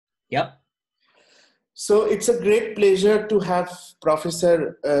Yep. So it's a great pleasure to have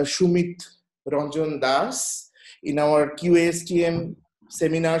Professor Sumit Ranjan Das in our QASTM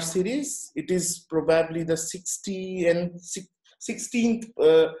seminar series. It is probably the 16th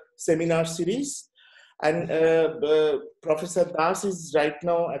seminar series. And Professor Das is right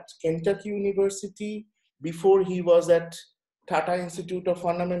now at Kentucky University. Before he was at Tata Institute of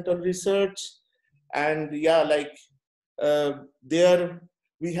Fundamental Research. And yeah, like there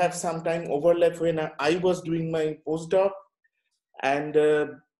we have some time overlap when I was doing my postdoc. And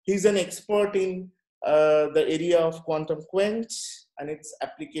he's an expert in the area of quantum quench and its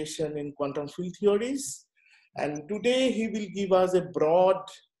application in quantum field theories. And today he will give us a broad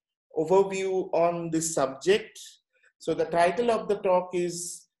overview on this subject. So the title of the talk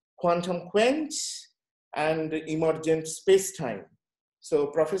is Quantum Quench and Emergent Space-Time. So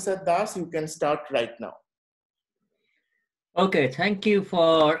Professor Das, you can start right now. Okay, thank you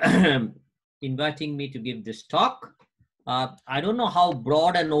for inviting me to give this talk. I don't know how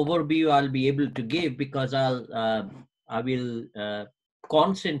broad an overview I'll be able to give because I will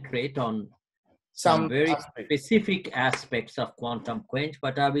concentrate on some very specific aspects of quantum quench,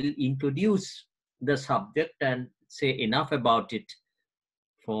 but I will introduce the subject and say enough about it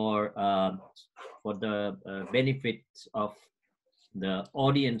for the benefits of the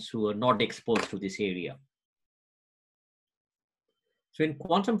audience who are not exposed to this area. So in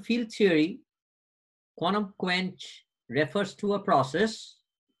quantum field theory, quantum quench refers to a process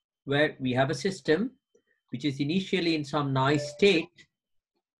where we have a system which is initially in some nice state,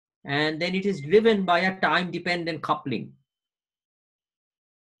 and then it is driven by a time-dependent coupling.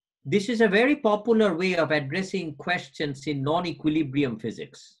 This is a very popular way of addressing questions in non-equilibrium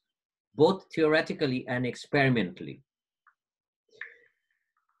physics, both theoretically and experimentally.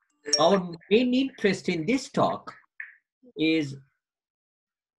 Our main interest in this talk is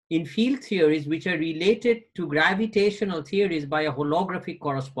in field theories which are related to gravitational theories by a holographic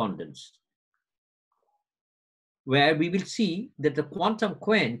correspondence, where we will see that the quantum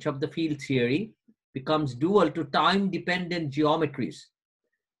quench of the field theory becomes dual to time-dependent geometries,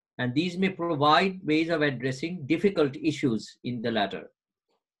 and these may provide ways of addressing difficult issues in the latter.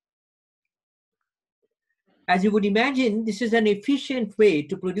 As you would imagine, this is an efficient way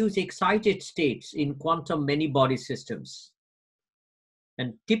to produce excited states in quantum many-body systems.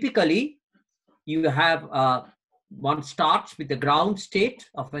 And typically, you have one starts with the ground state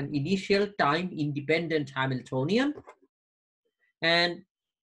of an initial time-independent Hamiltonian, and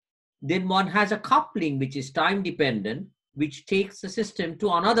then one has a coupling which is time-dependent, which takes the system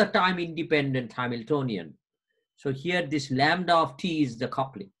to another time-independent Hamiltonian. So here, this lambda of t is the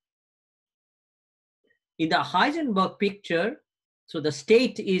coupling. In the Heisenberg picture, so the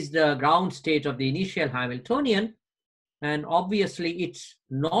state is the ground state of the initial Hamiltonian, and obviously it's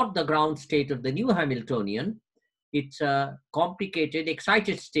not the ground state of the new Hamiltonian. It's a complicated,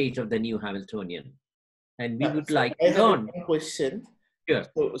 excited state of the new Hamiltonian. And we would like to learn. One question. Sure.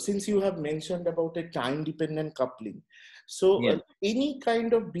 So since you have mentioned about a time-dependent coupling, so Yeah. Any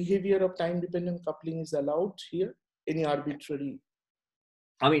kind of behavior of time-dependent coupling is allowed here? Any arbitrary?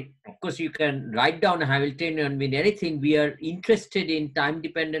 I mean, of course, you can write down a Hamiltonian mean anything. We are interested in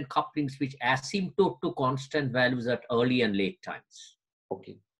time-dependent couplings which asymptote to constant values at early and late times.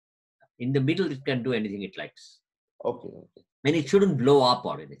 Okay. In the middle, it can do anything it likes. Okay. Okay. And it shouldn't blow up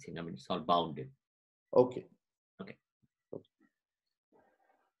or anything. I mean, it's all bounded. Okay. Okay.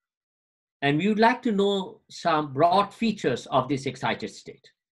 And we would like to know some broad features of this excited state.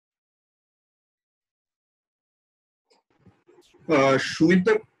 Sumit,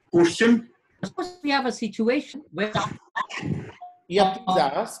 the question. Suppose we have a situation where... Yeah, please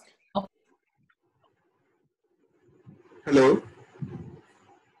ask. Hello.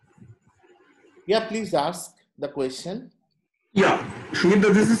 Yeah, please ask the question. Yeah,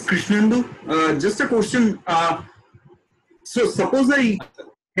 Sumit, this is Krishnendu. Just a question. So suppose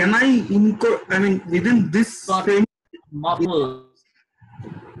within this frame,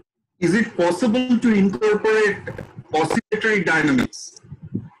 is it possible to incorporate oscillatory dynamics?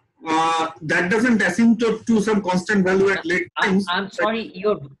 That doesn't asymptote to some constant value at late times. I'm sorry,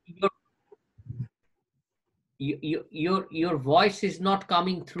 your voice is not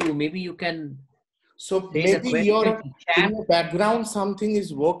coming through. Maybe you can. So maybe in your background something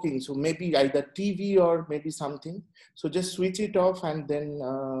is working. So maybe either TV or maybe something. So just switch it off and then.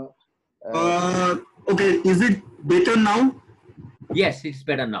 Okay, is it better now? Yes, it's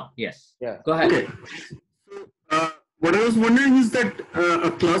better now. Yes. Yeah. Go ahead. Okay. What I was wondering is that a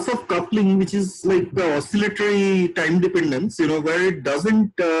class of coupling which is like the oscillatory time dependence, where it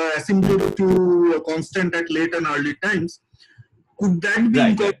doesn't asymptote to a constant at late and early times, could that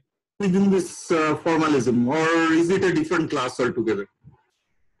be within this formalism, or is it a different class altogether?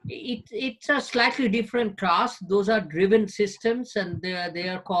 It's a slightly different class. Those are driven systems, and they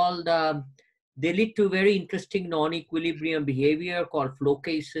are called, they lead to very interesting non-equilibrium behavior called flow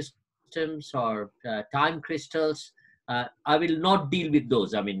case systems or time crystals. I will not deal with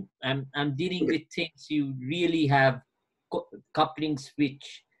those. I mean, I'm dealing with things you really have couplings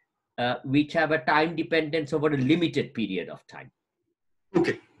which have a time dependence over a limited period of time.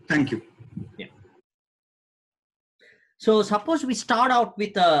 Okay, thank you. Yeah. So suppose we start out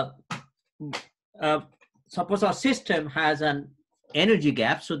with suppose our system has an energy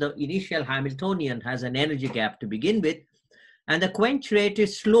gap. So the initial Hamiltonian has an energy gap to begin with, and the quench rate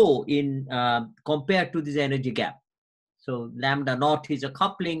is slow in compared to this energy gap. So lambda naught is a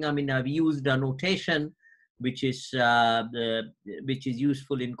coupling. I mean, I've used a notation which is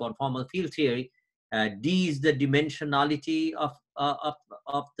useful in conformal field theory. D is the dimensionality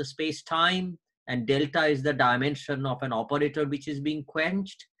of the space-time, and delta is the dimension of an operator which is being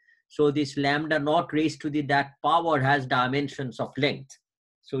quenched. So this lambda naught raised to that power has dimensions of length.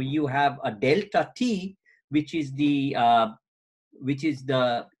 So you have a delta t, which is the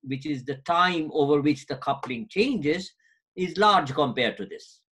time over which the coupling changes, is large compared to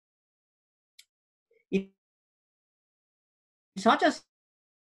this. In such a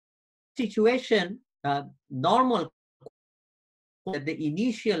situation, normal that the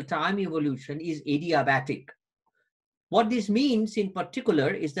initial time evolution is adiabatic. What this means in particular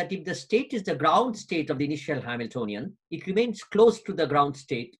is that if the state is the ground state of the initial Hamiltonian, it remains close to the ground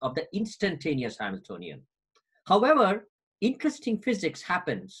state of the instantaneous Hamiltonian. However, interesting physics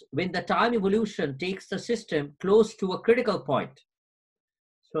happens when the time evolution takes the system close to a critical point.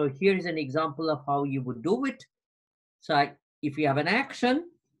 So here is an example of how you would do it. So if you have an action,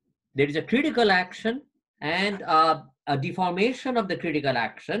 there is a critical action and a deformation of the critical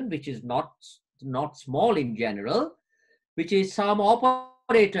action, which is not small in general, which is some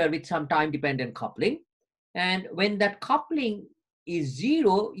operator with some time-dependent coupling. And when that coupling is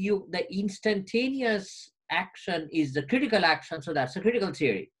zero, the instantaneous action is the critical action, so that's a critical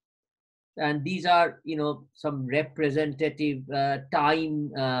theory. And these are, some representative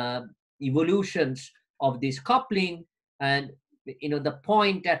time evolutions of this coupling, and the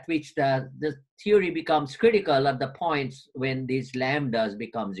point at which the theory becomes critical are the points when these lambdas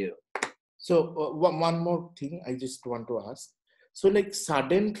become zero. So one more thing I just want to ask. So like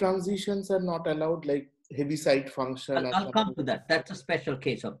sudden transitions are not allowed, like Heaviside function. I'll come to that. That's a special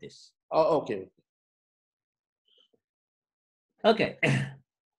case of this. Oh, okay. Okay.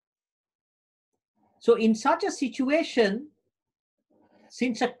 So in such a situation,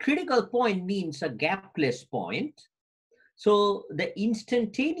 since a critical point means a gapless point, so the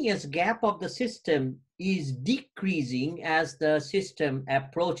instantaneous gap of the system is decreasing as the system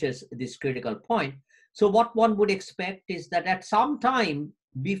approaches this critical point. So what one would expect is that at some time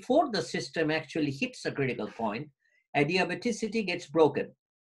before the system actually hits a critical point, adiabaticity gets broken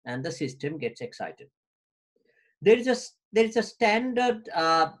and the system gets excited. There is a standard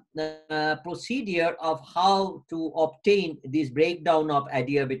procedure of how to obtain this breakdown of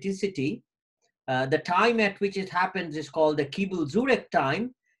adiabaticity. The time at which it happens is called the Kibble-Zurek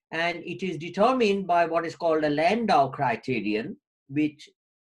time, and it is determined by what is called a Landau criterion, which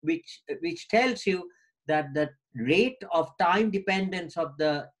tells you that the rate of time dependence of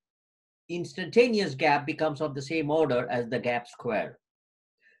the instantaneous gap becomes of the same order as the gap square.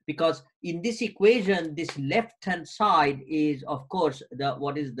 Because in this equation, this left-hand side is, of course,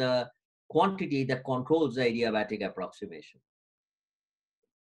 what is the quantity that controls the adiabatic approximation.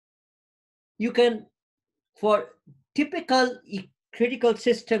 You can, for typical critical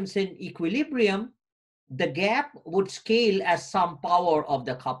systems in equilibrium, the gap would scale as some power of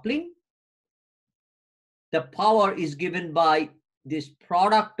the coupling. The power is given by this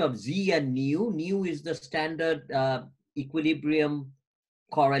product of z and nu. Nu is the standard equilibrium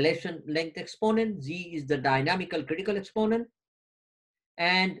correlation length exponent. Z is the dynamical critical exponent.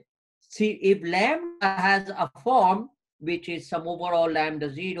 And see, if lambda has a form which is some overall lambda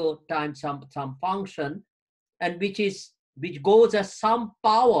 0 times some function, and which goes as some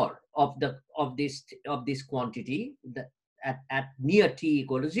power of this quantity at near t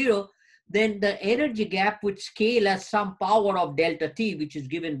equal to 0, then the energy gap would scale as some power of delta t, which is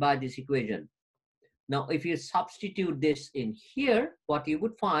given by this equation. Now, if you substitute this in here, what you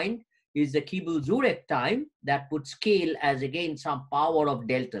would find is the Kibble-Zurek time that would scale as again some power of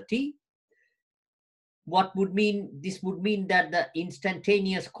delta t. What would mean, this would mean that the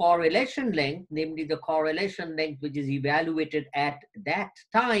instantaneous correlation length, namely the correlation length which is evaluated at that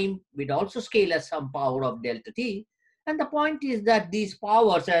time, would also scale as some power of delta t. And the point is that these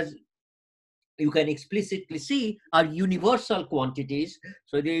powers, as you can explicitly see are universal quantities.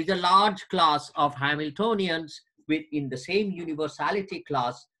 So there is a large class of Hamiltonians within the same universality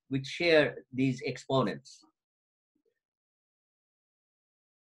class which share these exponents.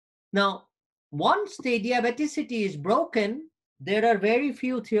 Now, once the adiabaticity is broken, there are very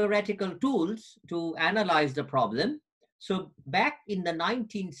few theoretical tools to analyze the problem. So back in the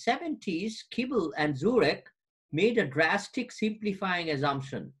 1970s, Kibble and Zurek made a drastic simplifying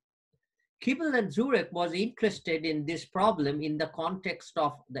assumption. Kibble and Zurek was interested in this problem in the context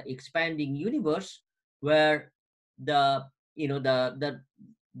of the expanding universe, where the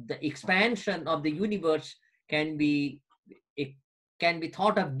expansion of the universe can be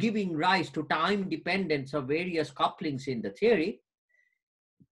thought of giving rise to time dependence of various couplings in the theory.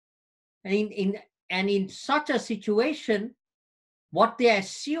 And in such a situation, what they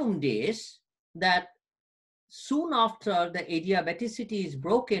assumed is that soon after the adiabaticity is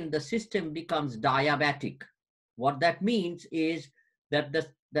broken, the system becomes diabatic. What that means is that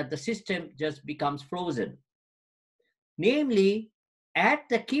the system just becomes frozen. Namely, at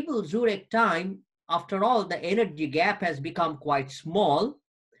the Kibble-Zurek time, after all, the energy gap has become quite small,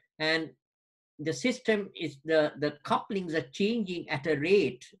 and the system is the couplings are changing at a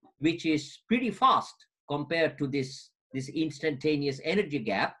rate which is pretty fast compared to this instantaneous energy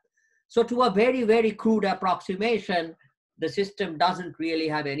gap. So to a very, very crude approximation, the system doesn't really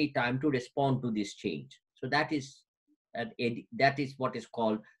have any time to respond to this change. So that is what is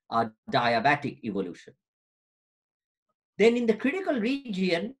called a diabatic evolution. Then in the critical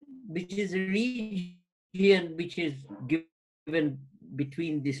region, which is a region which is given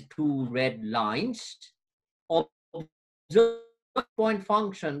between these two red lines, observed point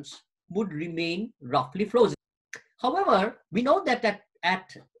functions would remain roughly frozen. However, we know that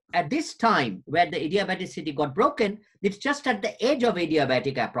at this time where the adiabaticity got broken, it's just at the edge of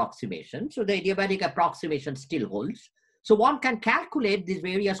adiabatic approximation. So the adiabatic approximation still holds. So one can calculate these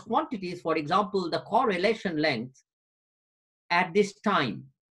various quantities, for example, the correlation length at this time.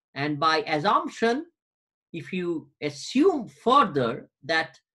 And by assumption, if you assume further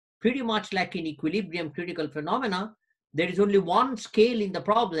that pretty much like in equilibrium critical phenomena, there is only one scale in the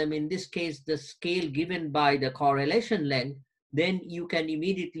problem, in this case, the scale given by the correlation length, then you can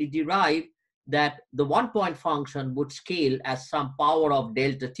immediately derive that the 1-point function would scale as some power of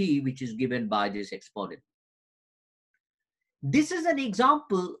delta t, which is given by this exponent. This is an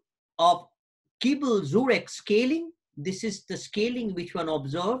example of Kibble-Zurek scaling. This is the scaling which one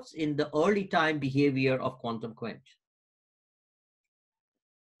observes in the early time behavior of quantum quench.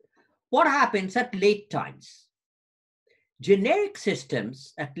 What happens at late times? Generic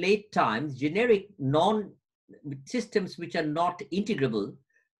systems at late times, generic systems which are not integrable,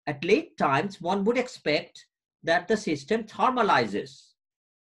 at late times one would expect that the system thermalizes.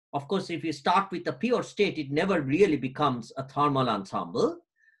 Of course, if you start with a pure state, it never really becomes a thermal ensemble.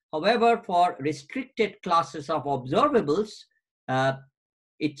 However, for restricted classes of observables,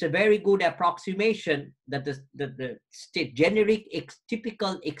 it's a very good approximation that the state,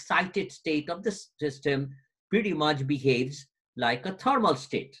 typical excited state of the system pretty much behaves like a thermal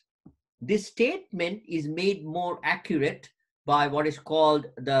state. This statement is made more accurate by what is called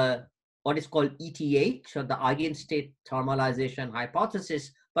ETH, or the eigenstate thermalization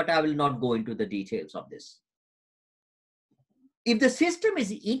hypothesis, but I will not go into the details of this. If the system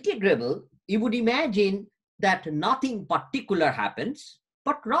is integrable, you would imagine that nothing particular happens,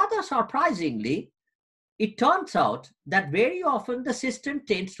 but rather surprisingly, it turns out that very often the system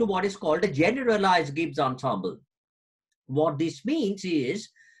tends to what is called a generalized Gibbs ensemble. What this means is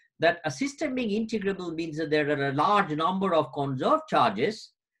that a system being integrable means that there are a large number of conserved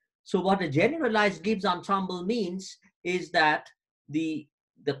charges. So what a generalized Gibbs ensemble means is that the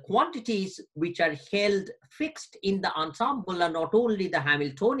quantities which are held fixed in the ensemble are not only the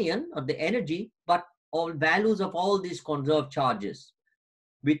Hamiltonian or the energy, but all values of all these conserved charges.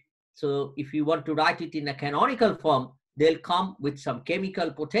 So if you want to write it in a canonical form, they'll come with some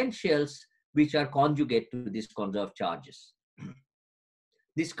chemical potentials which are conjugate to these conserved charges.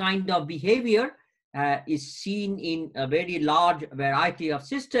 This kind of behavior is seen in a very large variety of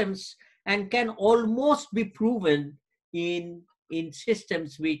systems and can almost be proven in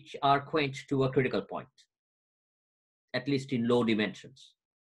systems which are quenched to a critical point, at least in low dimensions.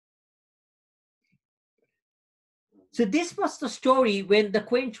 So this was the story when the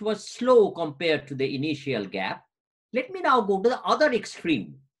quench was slow compared to the initial gap. Let me now go to the other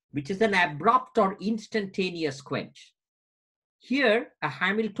extreme, which is an abrupt or instantaneous quench. Here, a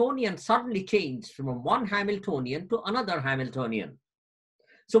Hamiltonian suddenly changed from one Hamiltonian to another Hamiltonian.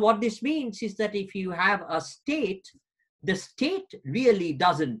 So what this means is that if you have a state the state really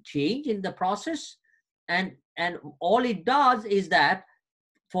doesn't change in the process. And all it does is that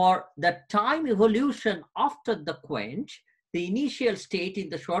for the time evolution after the quench, the initial state in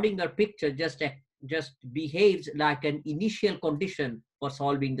the Schrodinger picture just behaves like an initial condition for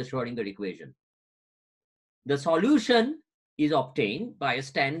solving the Schrodinger equation. The solution is obtained by a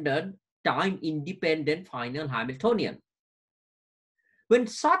standard time-independent final Hamiltonian. When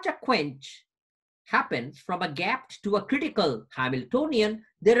such a quench happens from a gapped to a critical Hamiltonian,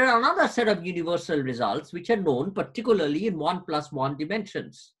 there are another set of universal results which are known particularly in 1+1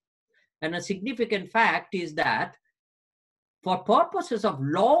 dimensions. And a significant fact is that for purposes of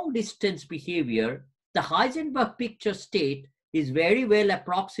long distance behavior, the Heisenberg picture state is very well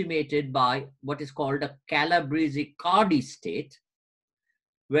approximated by what is called a Calabrese-Cardy state,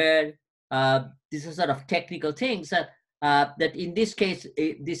 where this is sort of technical things that in this case,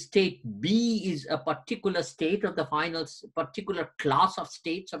 this state B is a particular state of the final, particular class of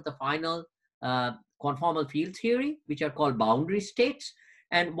states of the final conformal field theory, which are called boundary states.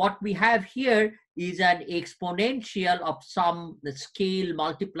 And what we have here is an exponential of some scale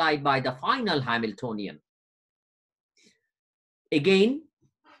multiplied by the final Hamiltonian. Again,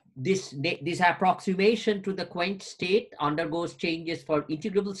 this approximation to the quench state undergoes changes for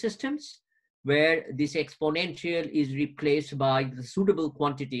integrable systems, where this exponential is replaced by the suitable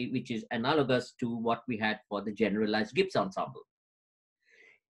quantity, which is analogous to what we had for the generalized Gibbs ensemble.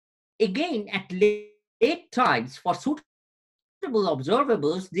 Again, at late times, for suitable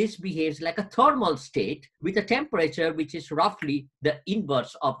observables, this behaves like a thermal state with a temperature which is roughly the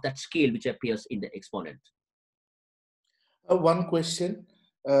inverse of that scale which appears in the exponent. One question.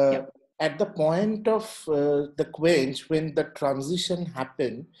 Yeah. At the point of the quench, when the transition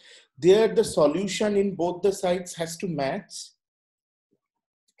happened, there the solution in both the sides has to match?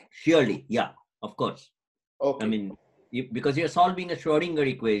 Surely, yeah, of course. Okay. I mean, because you're solving a Schrodinger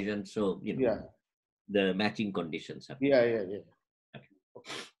equation, so, you know, yeah, the matching conditions happen. yeah.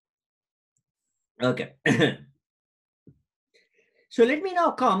 Okay. So let me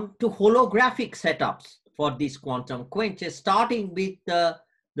now come to holographic setups for these quantum quenches, starting with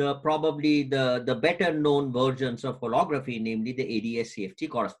probably the better known versions of holography, namely the ADS-CFT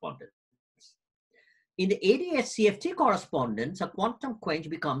correspondence. In the ADS-CFT correspondence, a quantum quench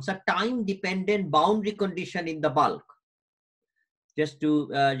becomes a time-dependent boundary condition in the bulk. Just to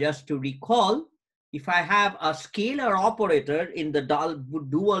recall, if I have a scalar operator in the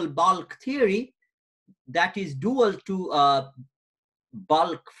dual bulk theory, that is dual to a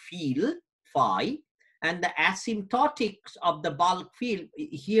bulk field phi, and the asymptotics of the bulk field,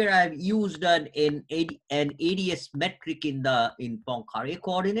 here I've used an ADS metric in Poincare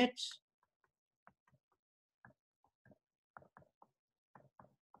coordinates.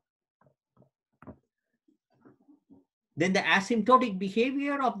 Then the asymptotic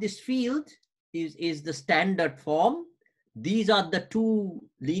behavior of this field is the standard form. These are the two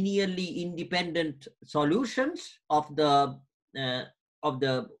linearly independent solutions of the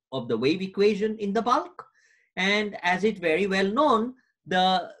wave equation in the bulk. And as it's very well known,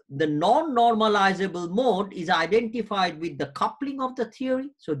 the non-normalizable mode is identified with the coupling of the theory.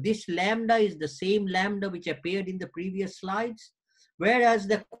 So this lambda is the same lambda which appeared in the previous slides, whereas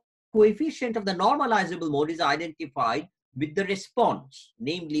the coefficient of the normalizable mode is identified with the response,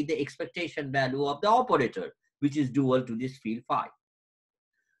 namely the expectation value of the operator, which is dual to this field phi.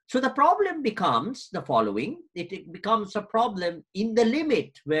 So the problem becomes the following. It becomes a problem in the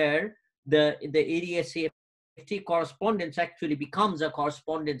limit where the ADS-CFT correspondence actually becomes a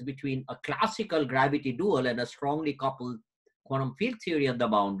correspondence between a classical gravity dual and a strongly coupled quantum field theory on the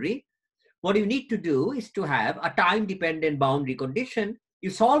boundary. What you need to do is to have a time-dependent boundary condition. You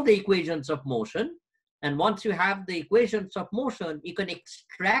solve the equations of motion, and once you have the equations of motion, you can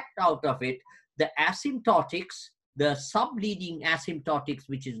extract out of it the asymptotics, the subleading asymptotics,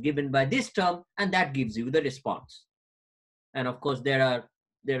 which is given by this term, and that gives you the response. And of course, there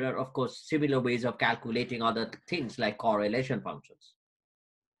are of course similar ways of calculating other things like correlation functions.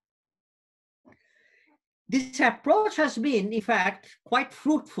 This approach has been, in fact, quite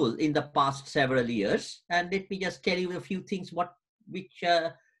fruitful in the past several years. And let me just tell you a few things,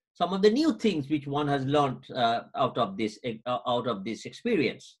 some of the new things which one has learned out of this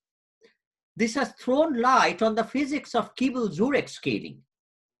experience. This has thrown light on the physics of Kibble-Zurek scaling.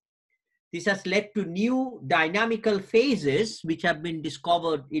 This has led to new dynamical phases which have been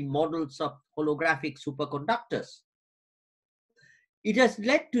discovered in models of holographic superconductors. It has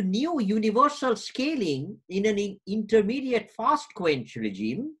led to new universal scaling in an intermediate fast quench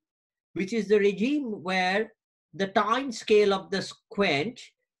regime, which is the regime where the time scale of the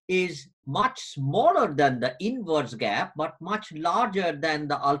quench is much smaller than the inverse gap, but much larger than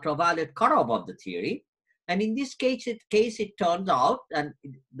the ultraviolet cutoff of the theory. And in this case, it turns out, and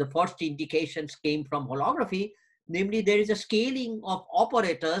the first indications came from holography, namely there is a scaling of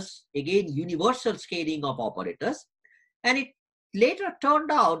operators, again, universal scaling of operators. And it later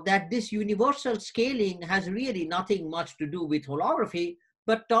turned out that this universal scaling has really nothing much to do with holography,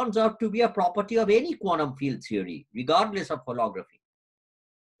 but turns out to be a property of any quantum field theory, regardless of holography.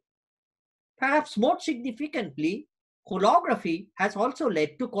 Perhaps more significantly, holography has also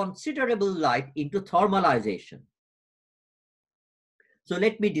led to considerable light into thermalization. So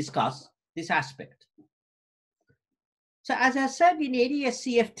let me discuss this aspect. So as I said, in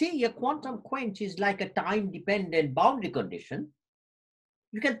ADS-CFT, a quantum quench is like a time-dependent boundary condition.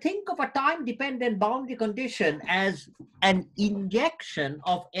 You can think of a time-dependent boundary condition as an injection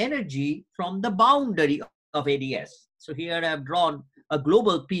of energy from the boundary of ADS. So here I've drawn a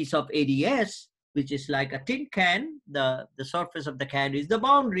global piece of ADS, which is like a tin can. The surface of the can is the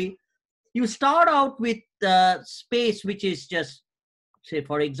boundary. You start out with the space, which is just, say,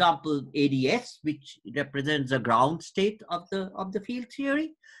 for example, ADS, which represents the ground state of the field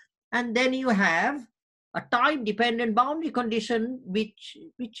theory. And then you have a time-dependent boundary condition which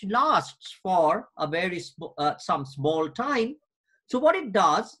lasts for a very some small time. So what it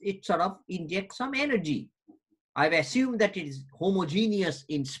does, it sort of injects some energy. I've assumed that it is homogeneous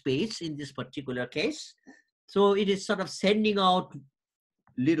in space in this particular case. So it is sort of sending out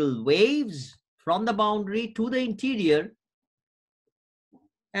little waves from the boundary to the interior.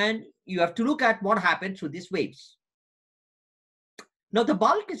 And you have to look at what happens to these waves. Now, the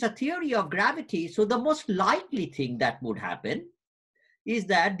bulk is a theory of gravity, so the most likely thing that would happen is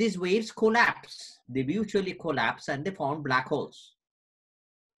that these waves collapse. They mutually collapse and they form black holes.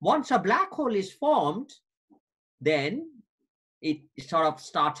 Once a black hole is formed, then it sort of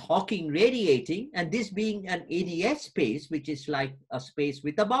starts Hawking radiating, and this being an ADS space, which is like a space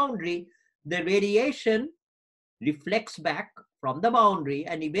with a boundary, the radiation reflects back from the boundary,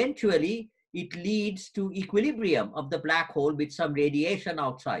 and eventually it leads to equilibrium of the black hole with some radiation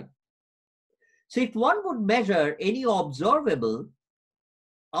outside. So if one would measure any observable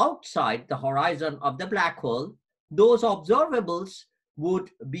outside the horizon of the black hole, those observables would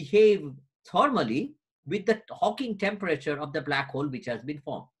behave thermally with the Hawking temperature of the black hole which has been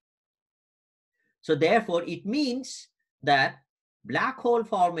formed. So therefore, it means that black hole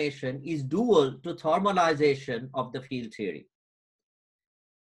formation is dual to thermalization of the field theory.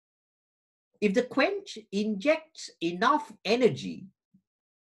 If the quench injects enough energy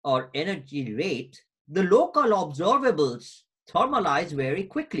or energy rate, the local observables thermalize very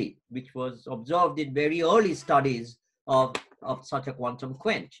quickly, which was observed in very early studies of such a quantum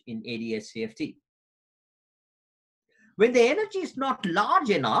quench in ADS-CFT. When the energy is not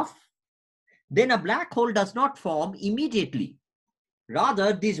large enough, then a black hole does not form immediately.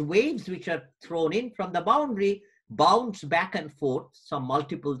 Rather, these waves which are thrown in from the boundary bounce back and forth some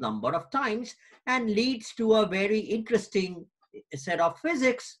multiple number of times and leads to a very interesting set of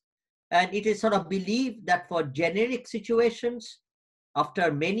physics. And it is sort of believed that for generic situations,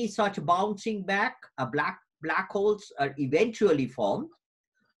 after many such bouncing back, black holes are eventually formed.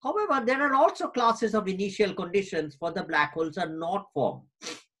 However, there are also classes of initial conditions for the black holes are not formed.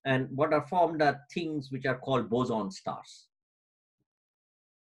 And what are formed are things which are called boson stars.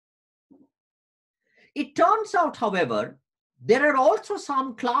 It turns out, however, there are also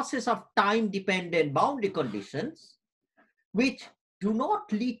some classes of time-dependent boundary conditions which do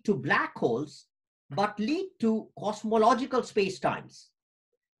not lead to black holes, but lead to cosmological spacetimes,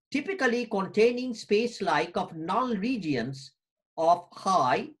 typically containing space-like of null regions of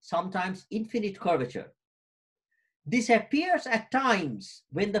high, sometimes infinite curvature. This appears at times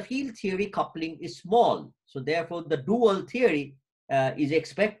when the field theory coupling is small. So therefore, the dual theory is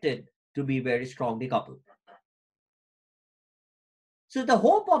expected to be very strongly coupled. So the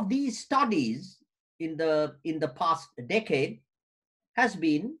hope of these studies in the past decade has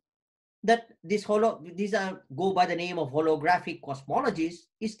been that these go by the name of holographic cosmologies,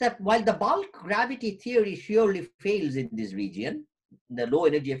 is that while the bulk gravity theory surely fails in this region, the low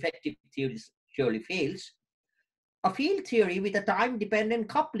energy effective theory surely fails, a field theory with a time-dependent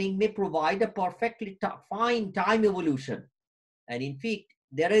coupling may provide a perfectly fine time evolution. And in fact,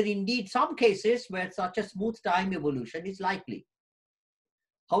 there are indeed some cases where such a smooth time evolution is likely.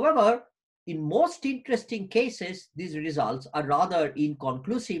 However, in most interesting cases, these results are rather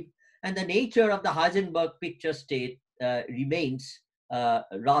inconclusive, and the nature of the Heisenberg picture state remains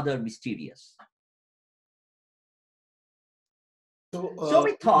rather mysterious. So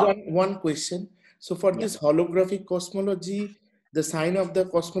we thought one question. So for this holographic cosmology, the sign of the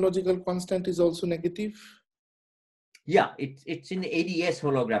cosmological constant is also negative? Yeah, it's in ADS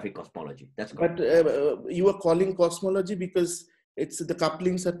holographic cosmology. That's correct. But you are calling cosmology because the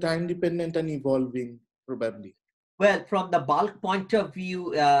couplings are time dependent and evolving, probably. Well, from the bulk point of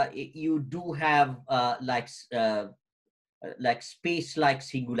view, you do have like space-like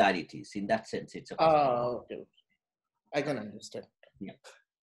singularities. In that sense, it's a cosmology. Okay. I can understand. Yeah.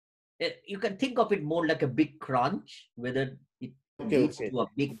 You can think of it more like a big crunch. Whether it leads to a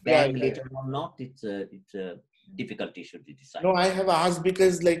big bang later or not, it's a difficult issue to decide. No, I have asked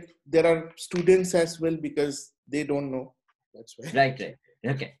because like there are students as well because they don't know. That's why. Right.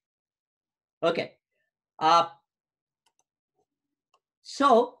 Okay.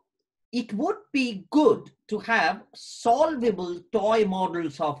 So it would be good to have solvable toy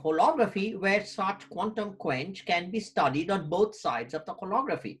models of holography where such quantum quench can be studied on both sides of the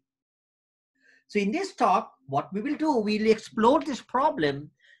holography. So in this talk, what we will do, we'll explore this problem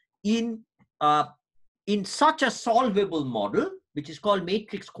in such a solvable model, which is called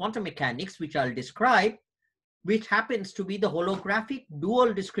matrix quantum mechanics, which I'll describe, which happens to be the holographic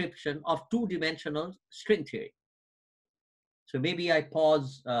dual description of two-dimensional string theory. So maybe I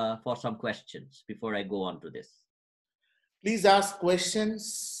pause for some questions before I go on to this. Please ask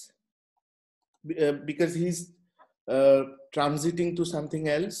questions because he's transiting to something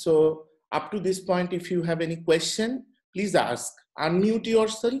else. So up to this point, if you have any question, please ask. Unmute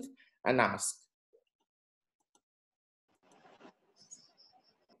yourself and ask.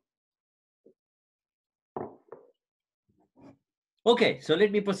 Okay, so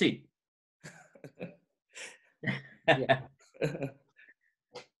let me proceed.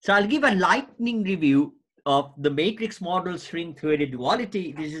 So I'll give a lightning review of the matrix model string theory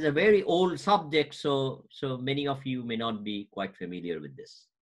duality. This is a very old subject, so many of you may not be quite familiar with this.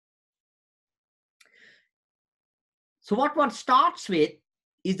 So what one starts with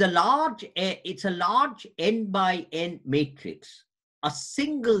is a large n by n matrix, a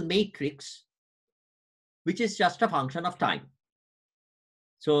single matrix, which is just a function of time.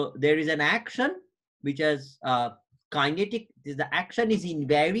 So there is an action which has kinetic. The action is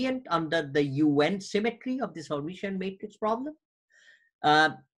invariant under the UN symmetry of this Hermitian matrix problem.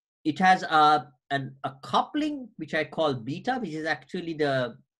 It has a coupling which I call beta, which is actually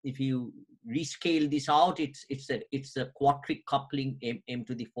if you rescale this out, it's a quartic coupling m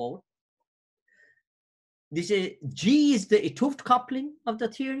to the 4. G is the 't Hooft coupling of the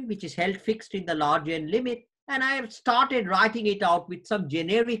theory, which is held fixed in the large n limit. And I have started writing it out with some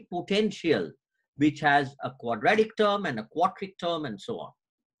generic potential, which has a quadratic term and a quartic term and so on.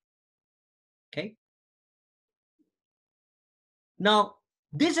 Okay. Now,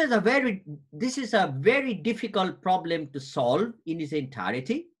 this is a very difficult problem to solve in its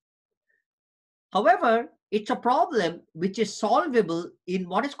entirety. However, it's a problem which is solvable in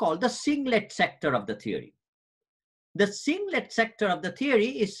what is called the singlet sector of the theory. The singlet sector of the theory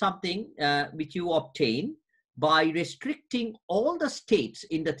is something which you obtain by restricting all the states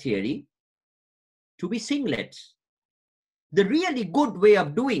in the theory to be singlets. The really good way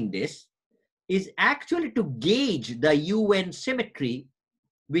of doing this is actually to gauge the UN symmetry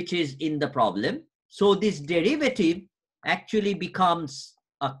which is in the problem. So this derivative actually becomes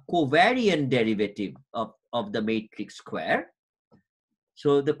a covariant derivative of the matrix square.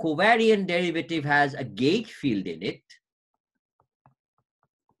 So the covariant derivative has a gauge field in it.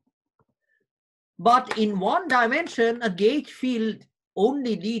 But in one dimension, a gauge field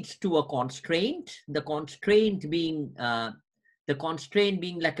only leads to a constraint, the constraint being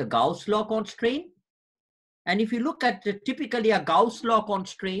like a Gauss law constraint. And if you look at typically a Gauss law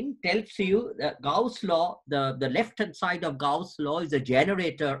constraint tells you that Gauss law, the left-hand side of Gauss law is a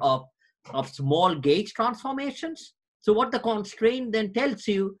generator of small gauge transformations. So what the constraint then tells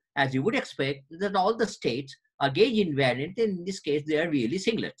you, as you would expect, that all the states are gauge invariant. In this case, they are really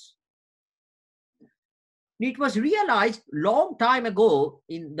singlets. It was realized long time ago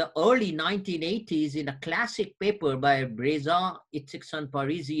in the early 1980s in a classic paper by Brezin, Itzikson,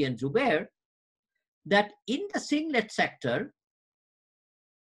 Parisi, and Zubair, that in the singlet sector,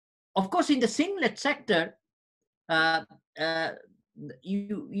 of course, in the singlet sector,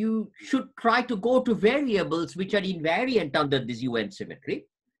 you should try to go to variables which are invariant under this UN symmetry.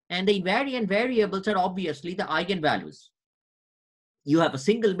 And the invariant variables are obviously the eigenvalues. You have a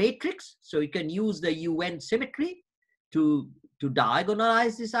single matrix, so you can use the UN symmetry to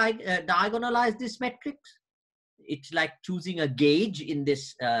diagonalize this matrix. It's like choosing a gauge in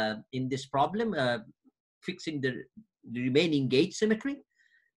this problem, fixing the remaining gauge symmetry.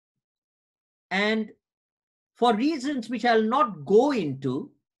 And for reasons which I'll not go into,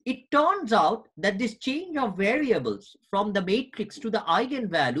 It turns out that this change of variables from the matrix to the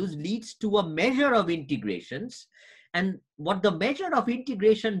eigenvalues leads to a measure of integrations. And what the measure of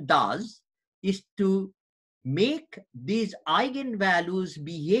integration does is to make these eigenvalues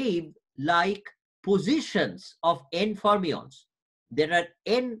behave like positions of n fermions. There are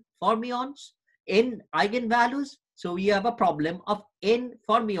n fermions, n eigenvalues. So we have a problem of n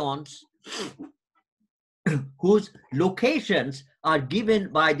fermions whose locations are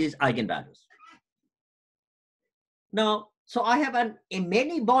given by these eigenvalues. Now, so I have a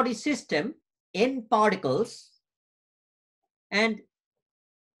many body system, n particles, and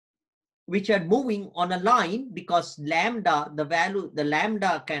which are moving on a line because lambda, the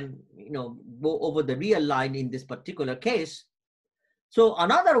lambda can, go over the real line in this particular case. So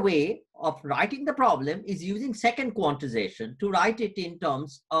another way of writing the problem is using second quantization to write it in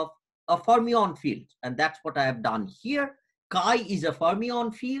terms of a fermion field. And that's what I have done here. Chi is a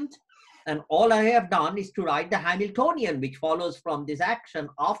fermion field. And all I have done is to write the Hamiltonian, which follows from this action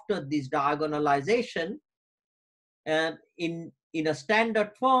after this diagonalization. And in a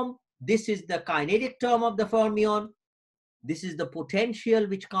standard form, this is the kinetic term of the fermion. This is the potential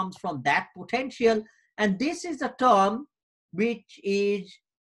which comes from that potential. And this is a term which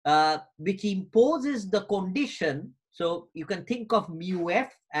imposes the condition. So you can think of mu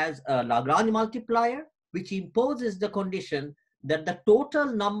f as a Lagrange multiplier, which imposes the condition that the total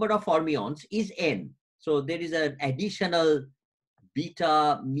number of fermions is n. So there is an additional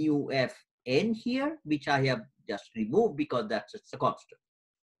beta mu f n here, which I have just removed because that's a constant.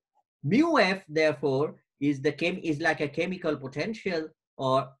 Mu f, therefore, is like a chemical potential,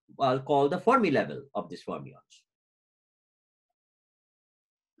 or I'll call the Fermi level of these fermions.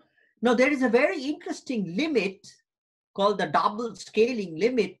 Now, there is a very interesting limit called the double scaling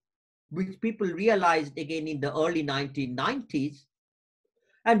limit, which people realized again in the early 1990s.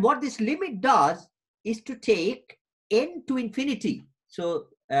 And what this limit does is to take n to infinity. So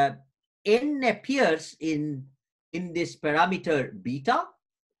n appears in this parameter beta.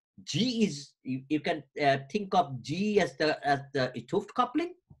 G is, you can think of G as the 't Hooft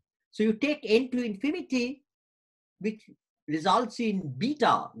coupling. So you take n to infinity, which results in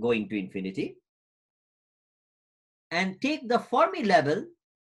beta going to infinity, and take the Fermi level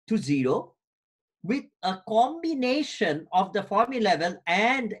to 0 with a combination of the Fermi level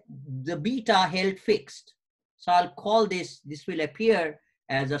and the beta held fixed. So I'll call this will appear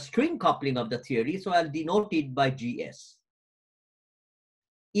as a string coupling of the theory. So I'll denote it by GS.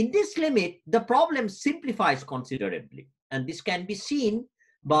 In this limit, the problem simplifies considerably. And this can be seen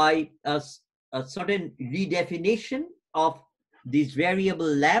by a certain redefinition of this variable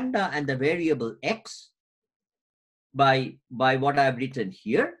lambda and the variable x by what I've written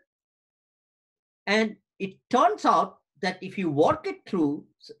here. And it turns out that if you work it through,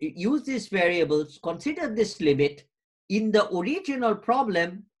 use these variables, consider this limit, in the original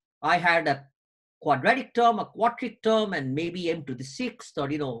problem, I had a quadratic term, a quartic term, and maybe m to the 6th,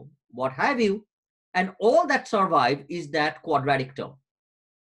 or what have you. And all that survived is that quadratic term.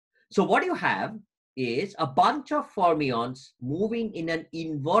 So what you have is a bunch of fermions moving in an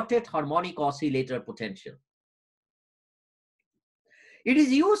inverted harmonic oscillator potential. It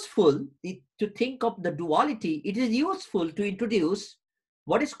is useful to think of the duality. It is useful to introduce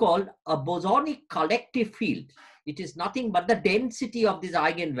what is called a bosonic collective field. It is nothing but the density of these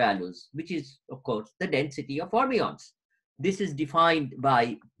eigenvalues, which is, of course, the density of fermions. This is defined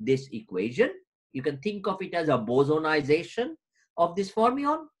by this equation. You can think of it as a bosonization of this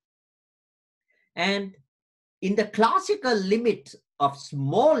fermion. And in the classical limit of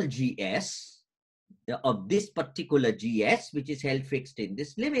small gs, of this particular gs, which is held fixed in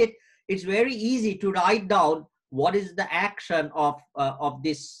this limit, it's very easy to write down what is the action of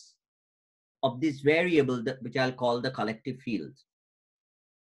this variable, which I'll call the collective field.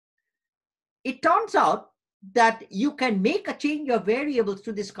 It turns out that you can make a change of variables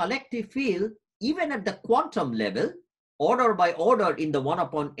to this collective field even at the quantum level, order by order in the 1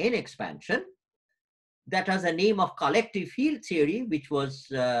 upon n expansion. That has a name of collective field theory, which was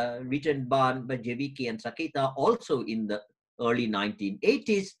written by Jevicki and Saketa also in the early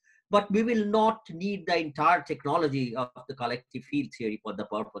 1980s. But we will not need the entire technology of the collective field theory for the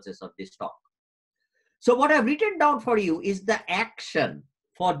purposes of this talk. So what I've written down for you is the action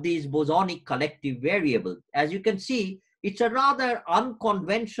for these bosonic collective variables. As you can see, it's a rather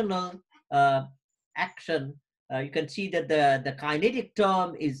unconventional action. You can see that the kinetic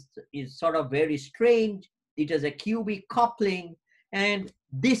term is sort of very strange. It has a cubic coupling, and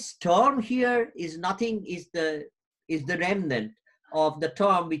this term here is the remnant of the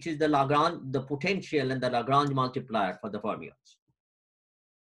term which is the Lagrange, the potential and the Lagrange multiplier for the fermions.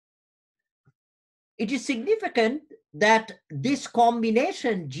 it is significant that this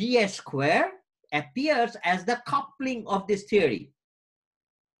combination GS square appears as the coupling of this theory.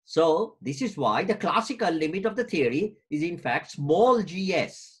 So this is why the classical limit of the theory is in fact small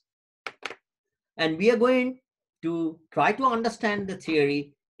gs. And we are going to try to understand the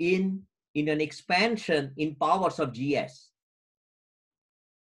theory in an expansion in powers of gs.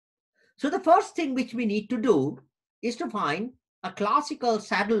 So the first thing which we need to do is to find a classical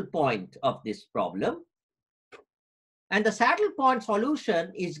saddle point of this problem. And the saddle point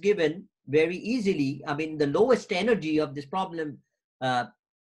solution is given very easily. I mean, the lowest energy of this problem,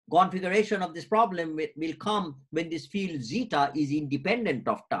 configuration of this problem will come when this field zeta is independent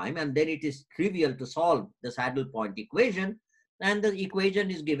of time, and then it is trivial to solve the saddle point equation, and the equation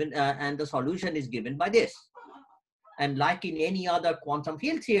is given and the solution is given by this. And like in any other quantum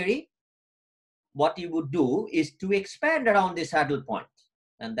field theory, what you would do is to expand around the saddle point,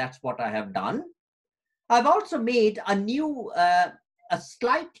 and that's what I have done. I've also made a new a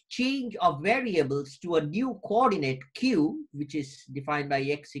slight change of variables to a new coordinate q, which is defined by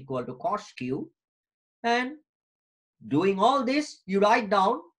x equal to cos q. And doing all this, you write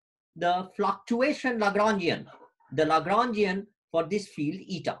down the fluctuation Lagrangian, the Lagrangian for this field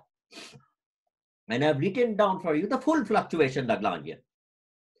eta. And I've written down for you the full fluctuation Lagrangian.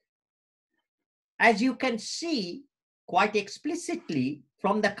 As you can see quite explicitly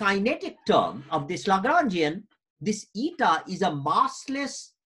from the kinetic term of this Lagrangian, this eta is a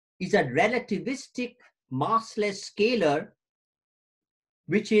massless, is a relativistic massless scalar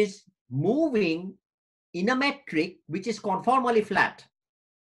which is moving in a metric which is conformally flat.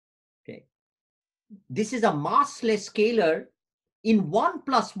 Okay. This is a massless scalar in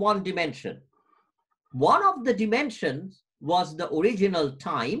 1+1 dimension. One of the dimensions was the original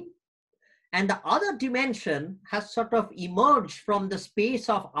time, and the other dimension has sort of emerged from the space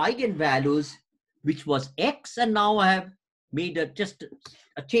of eigenvalues, which was x, and now I have made just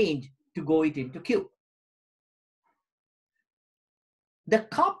a change to go it into q. The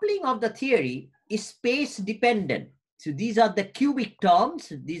coupling of the theory is space dependent. So these are the cubic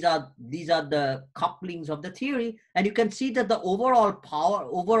terms. These are the couplings of the theory, and you can see that the overall power,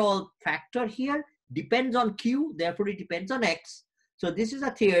 overall factor here depends on q. Therefore, it depends on x. So this is a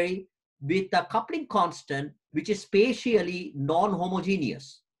theory with a coupling constant which is spatially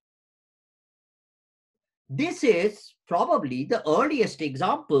non-homogeneous. This is probably the earliest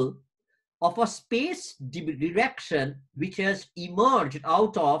example of a space direction which has emerged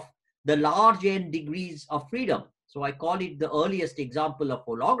out of the large n degrees of freedom. So I call it the earliest example of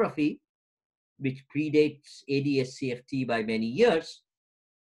holography, which predates ADS-CFT by many years.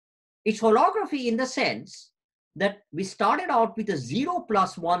 It's holography in the sense that we started out with a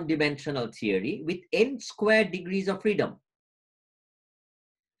 0+1 dimensional theory with n squared degrees of freedom.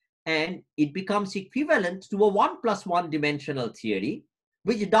 And it becomes equivalent to a 1+1 dimensional theory,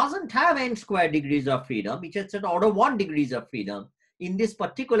 which doesn't have n squared degrees of freedom, which is at order 1 degrees of freedom. In this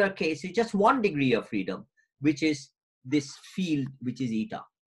particular case, it's just 1 degree of freedom, which is this field, which is eta.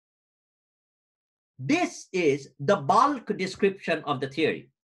 This is the bulk description of the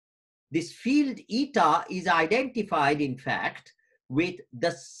theory. This field eta is identified, in fact, with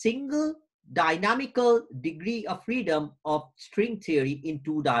the single dynamical degree of freedom of string theory in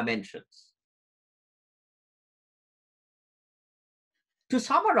 2 dimensions. To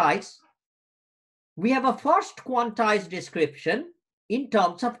summarize, we have a first quantized description in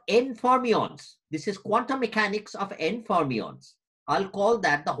terms of n fermions. This is quantum mechanics of n fermions. I'll call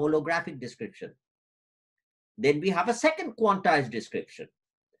that the holographic description. Then we have a second quantized description,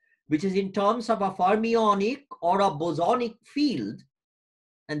 which is in terms of a fermionic or a bosonic field,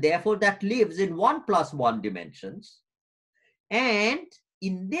 and therefore that lives in 1+1 dimensions. And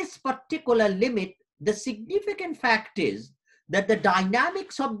in this particular limit, the significant fact is that the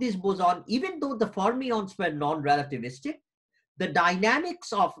dynamics of this boson, even though the fermions were non-relativistic, the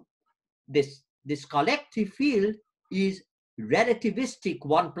dynamics of this collective field is relativistic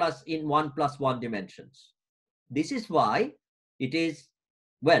in 1+1 dimensions. This is why it is,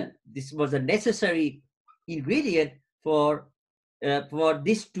 well, this was a necessary ingredient for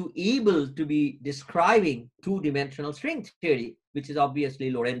this to able to be describing 2-dimensional string theory, which is obviously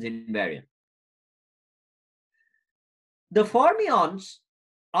Lorentz invariant. The fermions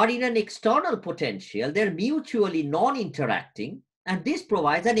are in an external potential. They're mutually non-interacting, and this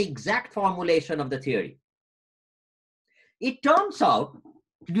provides an exact formulation of the theory. It turns out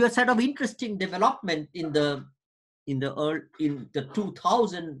to be a set of interesting development in the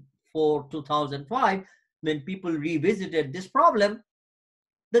 2004-2005, when people revisited this problem,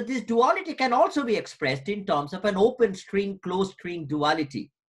 that this duality can also be expressed in terms of an open string, closed string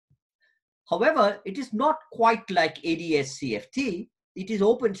duality. However, it is not quite like ADS-CFT. It is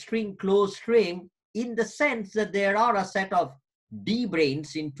open string, closed string, in the sense that there are a set of D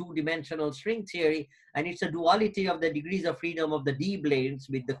branes in two-dimensional string theory, and it's a duality of the degrees of freedom of the D branes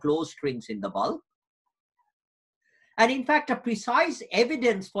with the closed strings in the bulk. And in fact, a precise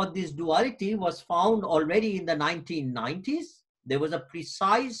evidence for this duality was found already in the 1990s. There was a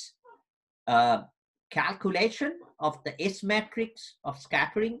precise calculation of the S matrix of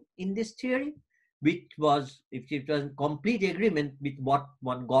scattering in this theory, which was, if it was in complete agreement with what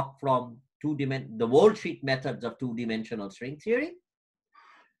one got from the worldsheet methods of two-dimensional string theory.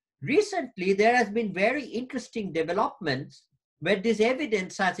 Recently, there has been very interesting developments where this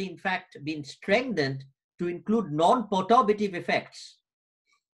evidence has in fact been strengthened to include non-perturbative effects.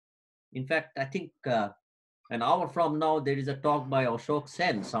 In fact, I think an hour from now, there is a talk by Ashok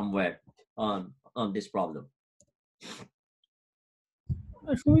Sen somewhere on this problem.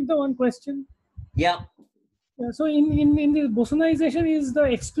 Sumit, the one question. Yeah. So in the bosonization, is the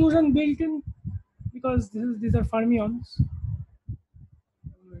exclusion built in? Because these are fermions.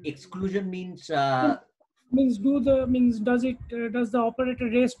 Exclusion means does the operator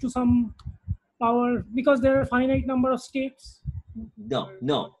raise to some power because there are a finite number of states?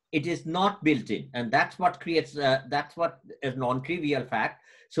 No, it is not built in, and that's what creates that's what is non-trivial fact.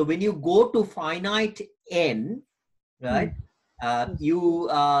 So when you go to finite n, right,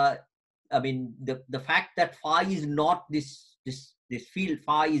 I mean, the fact that phi is not this field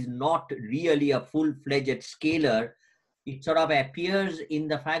phi is not really a full-fledged scalar. It sort of appears in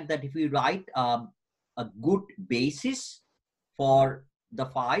the fact that if we write a good basis for the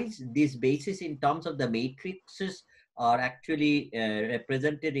phi's, this basis in terms of the matrices are actually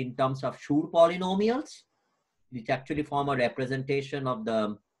represented in terms of Schur polynomials, which actually form a representation of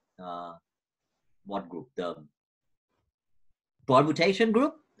the what group? The permutation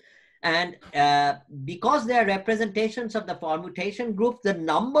group. And because they are representations of the permutation group, the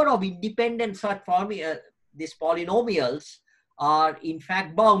number of independent such these polynomials are in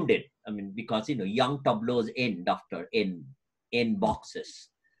fact bounded. I mean, because young tableaus end after n boxes.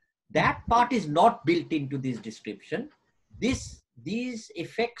 That part is not built into this description. These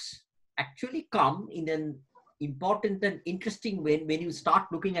effects actually come in an important and interesting way when you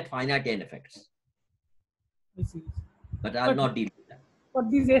start looking at finite n effects. I see. But I'll not deal with that. For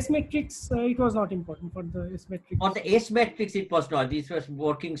these S matrix, it was not important for the S matrix. For the S matrix, it was not. This was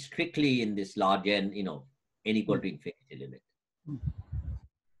working strictly in this large n, n equal to infinity limit.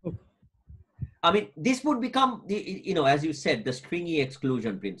 Okay. I mean, this would become, as you said, the stringy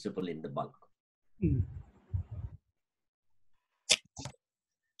exclusion principle in the bulk. Sumit,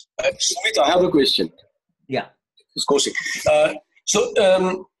 I have a question. Yeah. It's Kaushik. So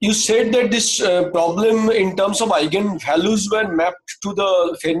you said that this problem in terms of eigenvalues were mapped to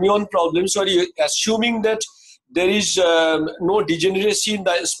the fermion problem. So are you assuming that there is no degeneracy in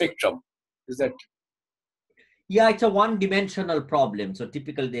the spectrum? Is that? Yeah, it's a one-dimensional problem. So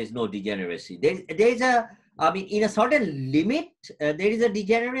typically there's no degeneracy. There's in a certain limit, there is a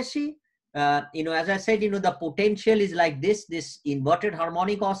degeneracy. As I said, the potential is like this inverted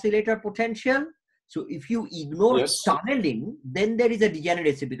harmonic oscillator potential. So if you ignore tunneling, then there is a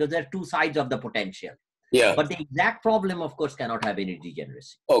degeneracy because there are two sides of the potential. Yeah. But the exact problem, of course, cannot have any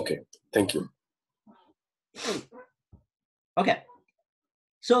degeneracy. Okay. Thank you. Okay.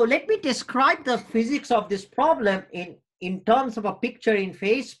 So let me describe the physics of this problem in terms of a picture in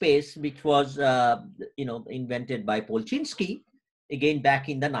phase space, which was, invented by Polchinski, again back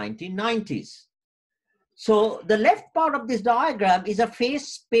in the 1990s. So the left part of this diagram is a phase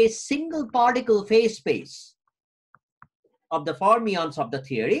space, single particle phase space of the fermions of the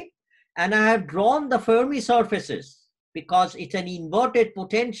theory. And I have drawn the Fermi surfaces because it's an inverted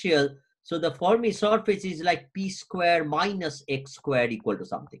potential. So the Fermi surface is like p square minus x squared equal to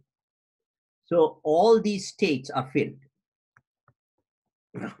something. So all these states are filled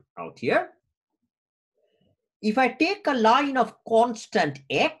out here. If I take a line of constant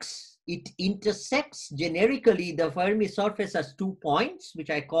x, it intersects generically the Fermi surface as 2 points,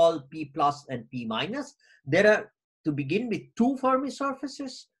 which I call p plus and p minus. There are, to begin with, 2 Fermi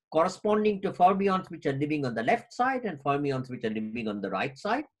surfaces corresponding to fermions which are living on the left side and fermions which are living on the right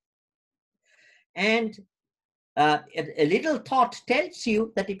side. And a little thought tells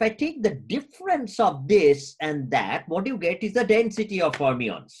you that if I take the difference of this and that, what you get is the density of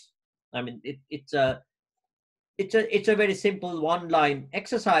fermions. I mean, it's a very simple one-line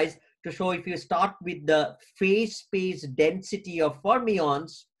exercise to show if you start with the phase space density of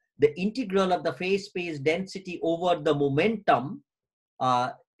fermions, the integral of the phase space density over the momentum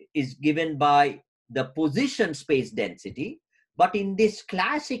is given by the position space density. But in this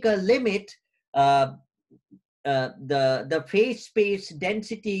classical limit, the phase space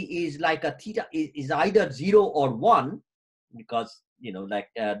density is like a theta is either 0 or 1, because like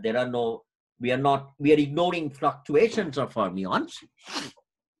there are no, we are ignoring fluctuations of fermions.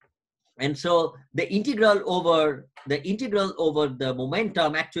 And so the integral over the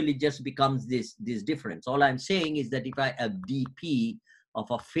momentum actually just becomes this difference. All I'm saying is that if I have dp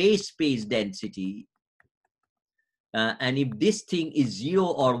of a phase space density, and if this thing is 0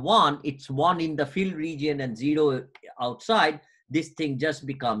 or 1, it's 1 in the field region and 0 outside, this thing just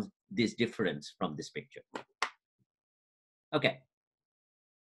becomes this difference from this picture. Okay.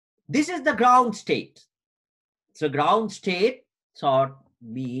 This is the ground state. So ground state sort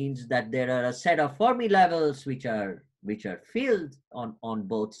means that there are a set of Fermi levels which are filled on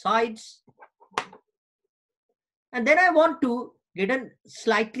both sides. And then I want to get a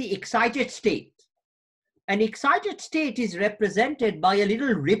slightly excited state. An excited state is represented by a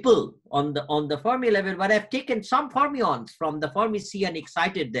little ripple on the Fermi level, where I've taken some fermions from the Fermi sea and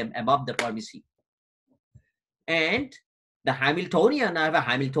excited them above the Fermi sea. And the Hamiltonian, I have a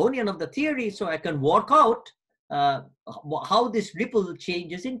Hamiltonian of the theory, so I can work out how this ripple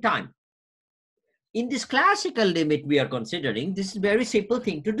changes in time. In this classical limit we are considering, this is a very simple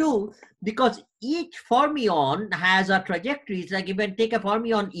thing to do, because each fermion has a trajectory. It's like if I take a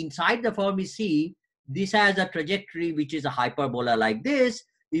fermion inside the Fermi sea, this has a trajectory which is a hyperbola like this.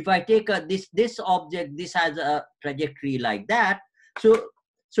 If I take this object, this has a trajectory like that. So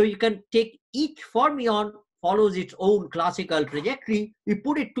you can take each fermion follows its own classical trajectory. You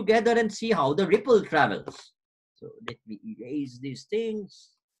put it together and see how the ripple travels. So let me erase these things.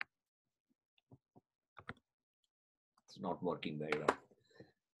 It's not working very well.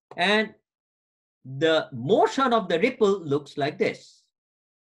 And the motion of the ripple looks like this.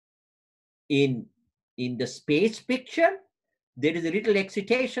 In the space picture, there is a little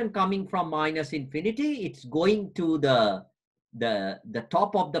excitation coming from minus infinity. It's going to the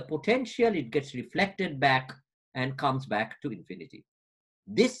top of the potential. It gets reflected back and comes back to infinity.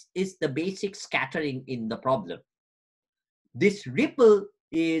 This is the basic scattering in the problem. This ripple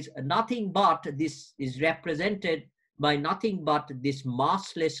is nothing but, this is represented by nothing but this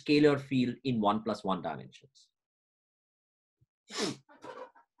massless scalar field in 1 + 1 dimensions.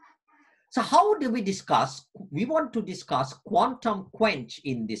 So how do we discuss? We want to discuss quantum quench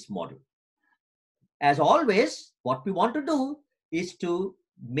in this model. As always, what we want to do is to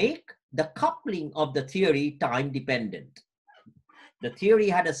make the coupling of the theory time dependent. The theory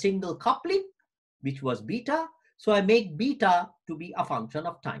had a single coupling, which was beta. So I make beta to be a function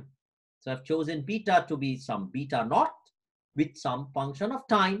of time. So I've chosen beta to be some beta naught with some function of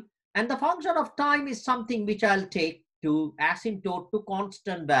time. And the function of time is something which I'll take to asymptote to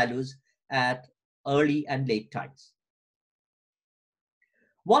constant values at early and late times.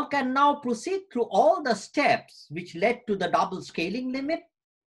 One can now proceed through all the steps which led to the double scaling limit.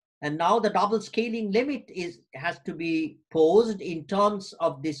 And now the double scaling limit has to be posed in terms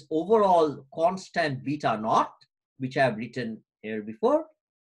of this overall constant beta naught, which I have written here before.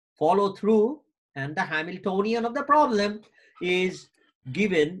 Follow through, and the Hamiltonian of the problem is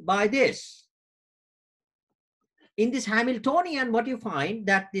given by this. In this Hamiltonian, what you find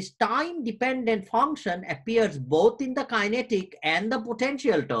that this time-dependent function appears both in the kinetic and the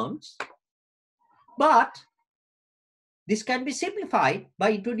potential terms, but this can be simplified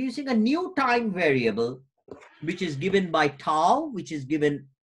by introducing a new time variable, which is given by tau, which is given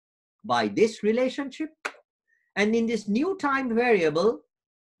by this relationship. And in this new time variable,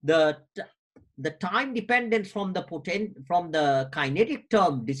 the time dependence from the kinetic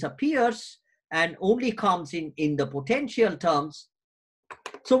term disappears and only comes in the potential terms.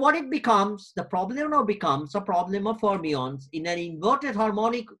 So what it becomes, the problem now becomes a problem of fermions in an inverted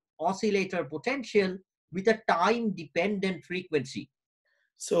harmonic oscillator potential with a time-dependent frequency.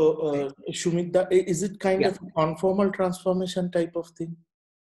 So, Sumit, is it kind of a conformal transformation type of thing?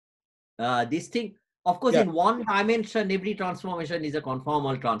 This thing, of course, in one dimension, every transformation is a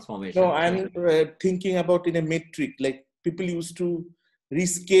conformal transformation. No, I'm thinking about in a metric, like people used to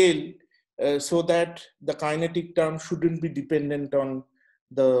rescale so that the kinetic term shouldn't be dependent on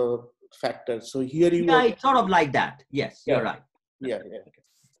the factor. So here you are. It's sort of like that. Yes, you're right. Yeah.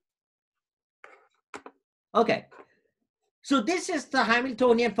 Okay. So this is the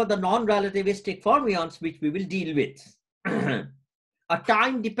Hamiltonian for the non-relativistic fermions, which we will deal with. A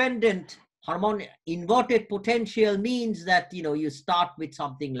time-dependent harmonic inverted potential means that you start with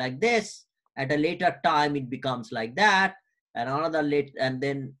something like this. At a later time, it becomes like that, and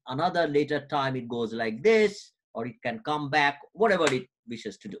then another later time it goes like this, or it can come back, whatever it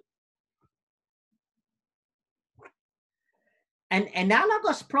wishes to do. An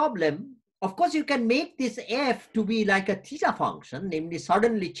analogous problem, of course, you can make this f to be like a theta function, namely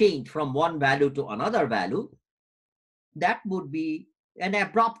suddenly change from one value to another value. That would be an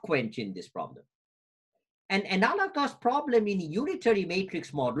abrupt quench in this problem. An analogous problem in unitary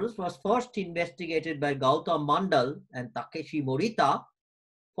matrix models was first investigated by Gautam Mandal and Takeshi Morita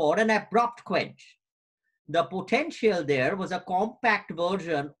for an abrupt quench. The potential there was a compact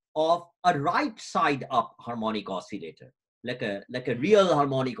version of a right side up harmonic oscillator, like a real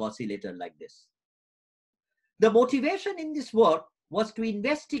harmonic oscillator like this. The motivation in this work was to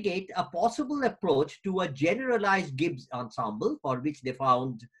investigate a possible approach to a generalized Gibbs ensemble, for which they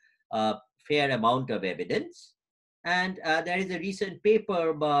found a fair amount of evidence. And there is a recent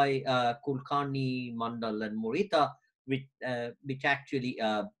paper by Kulkarni, Mandal, and Morita, which actually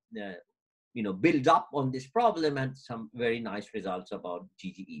builds up on this problem and some very nice results about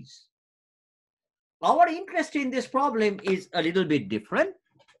GGEs. Our interest in this problem is a little bit different.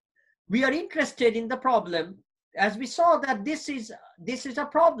 We are interested in the problem, as we saw that this is a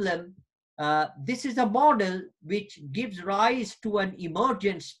problem, this is a model which gives rise to an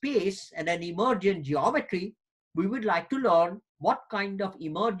emergent space and an emergent geometry. We would like to learn what kind of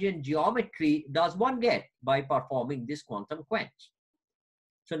emergent geometry does one get by performing this quantum quench.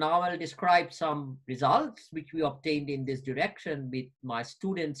 So now I'll describe some results which we obtained in this direction with my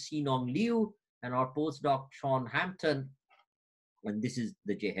student Sinong Liu and our postdoc Sean Hampton, and this is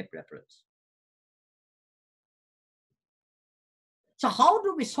the JHEP reference. So how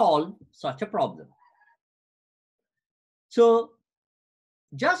do we solve such a problem? So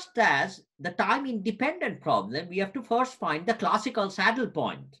just as the time-independent problem, we have to first find the classical saddle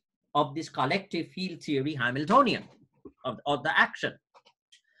point of this collective field theory Hamiltonian of the action.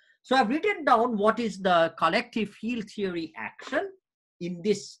 So I've written down what is the collective field theory action in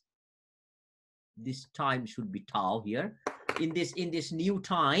this time should be tau here, in this new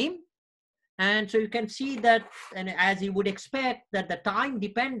time. And so you can see that, and as you would expect, that the time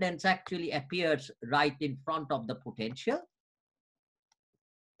dependence actually appears right in front of the potential.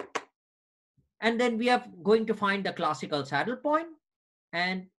 And then we are going to find the classical saddle point,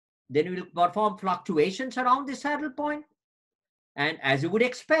 and then we will perform fluctuations around the saddle point. And as you would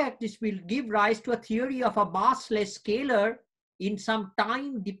expect, this will give rise to a theory of a massless scalar in some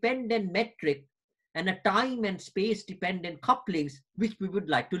time-dependent metric and a time and space-dependent couplings, which we would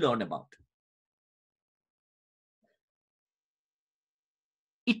like to learn about.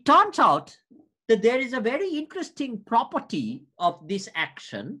 It turns out that there is a very interesting property of this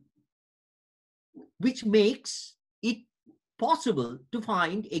action, which makes it possible to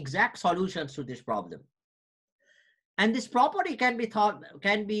find exact solutions to this problem. And this property can be thought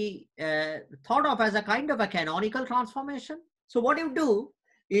of as a kind of a canonical transformation. So what you do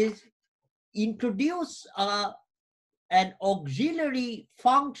is introduce an auxiliary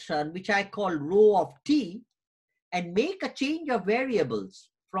function, which I call rho of t, and make a change of variables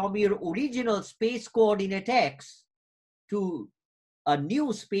from your original space coordinate x to a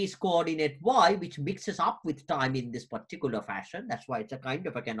new space coordinate y, which mixes up with time in this particular fashion. That's why it's a kind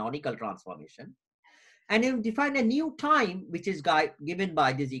of a canonical transformation. And you define a new time, which is given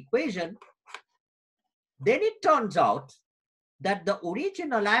by this equation. Then it turns out that the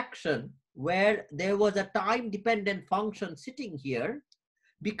original action, where there was a time-dependent function sitting here,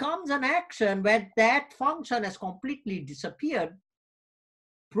 becomes an action where that function has completely disappeared,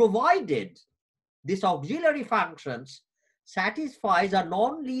 provided this auxiliary functions satisfies a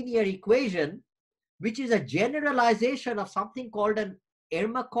nonlinear equation, which is a generalization of something called an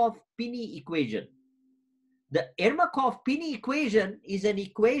Ermakov-Pini equation. The Ermakov-Pini equation is an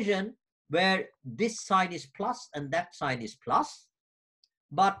equation where this sign is plus and that sign is plus,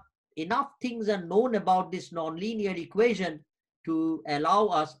 but enough things are known about this nonlinear equation to allow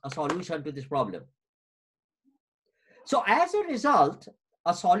us a solution to this problem. So as a result,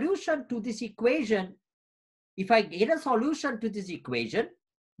 a solution to this equation, if I get a solution to this equation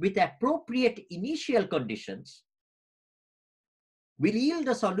with appropriate initial conditions, will yield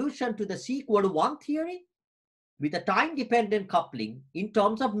a solution to the C=1 theory with a time-dependent coupling in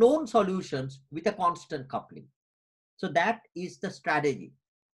terms of known solutions with a constant coupling. So that is the strategy.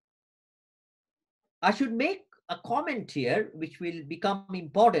 I should make a comment here, which will become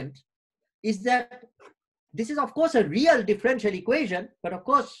important, is that this is of course a real differential equation, but of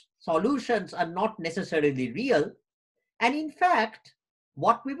course solutions are not necessarily real. And in fact,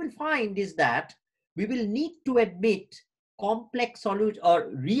 what we will find is that we will need to admit complex solutions or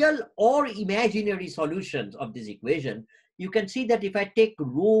real or imaginary solutions of this equation. You can see that if I take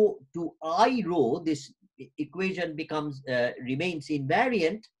rho to I rho, this equation becomes remains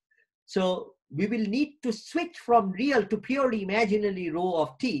invariant. So we will need to switch from real to purely imaginary rho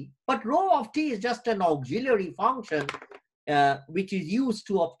of t. But rho of t is just an auxiliary function which is used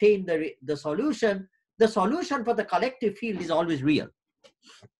to obtain the solution. The solution for the collective field is always real.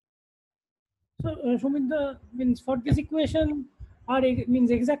 So, Sumit, means for this equation,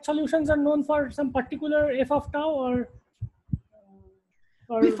 means exact solutions are known for some particular f of tau, or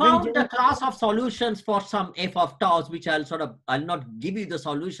we very found a general? class of solutions for some f of taus, which I'll not give you the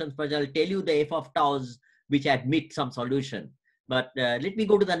solutions, but I'll tell you the f of taus which admit some solution. But let me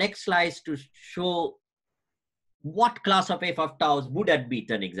go to the next slides to show what class of f of taus would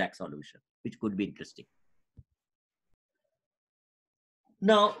admit an exact solution, which could be interesting.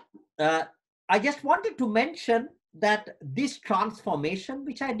 Now, I just wanted to mention that this transformation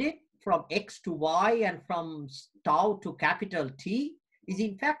which I did from x to y and from tau to capital T is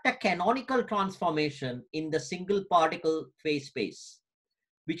in fact a canonical transformation in the single particle phase space,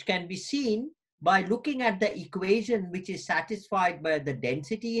 which can be seen by looking at the equation which is satisfied by the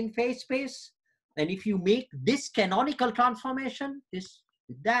density in phase space. And if you make this canonical transformation, this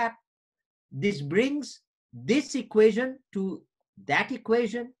brings this equation to that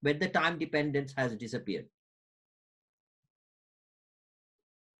equation where the time dependence has disappeared.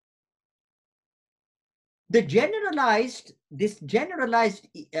 This generalized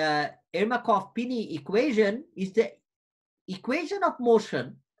Ermakov-Pini equation is the equation of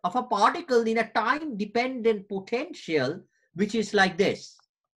motion of a particle in a time-dependent potential, which is like this.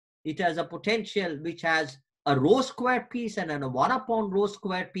 It has a potential which has a rho square piece and a 1 upon rho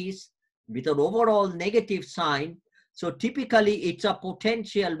square piece with an overall negative sign. So typically it's a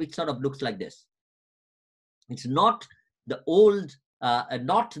potential which sort of looks like this. It's not the old,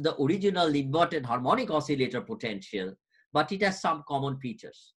 not the original inverted harmonic oscillator potential, but it has some common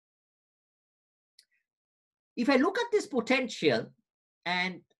features. If I look at this potential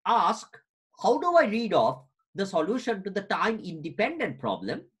and ask, how do I read off the solution to the time independent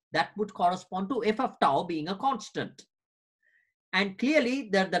problem, that would correspond to f of tau being a constant. And clearly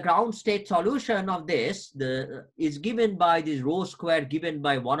the ground state solution of this is given by this rho square given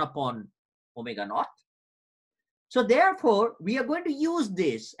by 1 upon omega naught. So therefore, we are going to use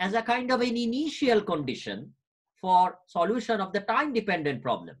this as a kind of an initial condition for solution of the time dependent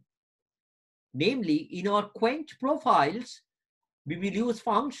problem. Namely, in our QUENCH profiles, we will use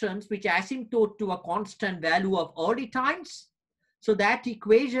functions which asymptote to a constant value of early times. So that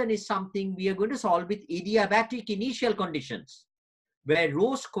equation is something we are going to solve with adiabatic initial conditions, where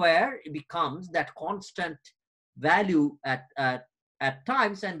rho square becomes that constant value at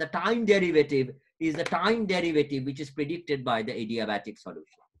times, and the time derivative is the time derivative which is predicted by the adiabatic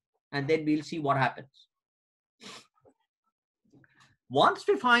solution. And then we'll see what happens. Once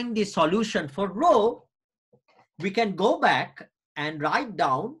we find the solution for rho, we can go back and write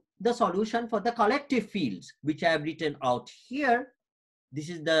down the solution for the collective fields, which I have written out here. This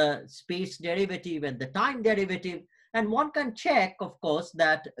is the space derivative and the time derivative. And one can check, of course,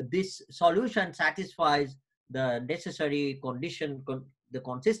 that this solution satisfies the necessary condition, the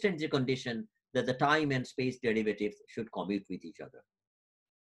consistency condition that the time and space derivatives should commute with each other.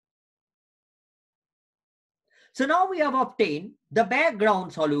 So now we have obtained the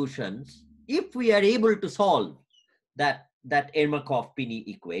background solutions if we are able to solve that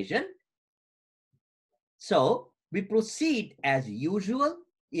Ermakov-Pini equation. So we proceed as usual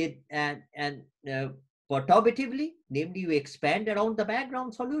perturbatively, namely you expand around the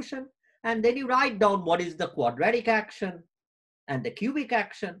background solution, and then you write down what is the quadratic action and the cubic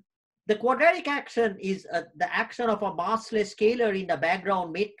action. The quadratic action is the action of a massless scalar in the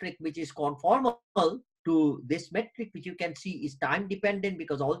background metric, which is conformal to this metric, which you can see is time dependent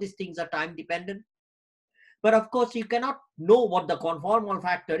because all these things are time dependent. But of course, you cannot know what the conformal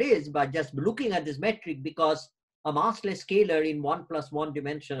factor is by just looking at this metric, because a massless scalar in 1 plus 1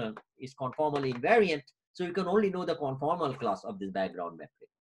 dimensional is conformally invariant. So you can only know the conformal class of this background metric.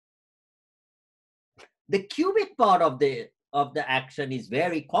 The cubic part of the action is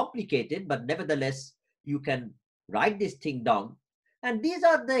very complicated, but nevertheless, you can write this thing down. And these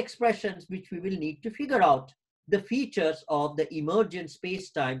are the expressions which we will need to figure out the features of the emergent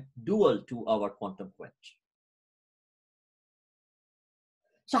space-time dual to our quantum quench.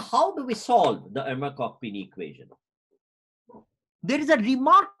 So how do we solve the Ermakov-Pini equation? There is a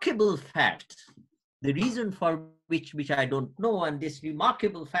remarkable fact, the reason for which I don't know, and this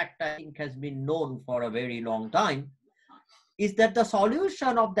remarkable fact I think has been known for a very long time, is that the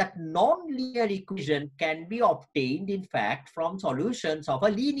solution of that non-linear equation can be obtained, in fact, from solutions of a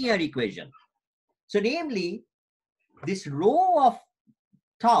linear equation. So namely, this rho of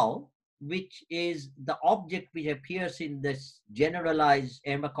tau which is the object which appears in this generalized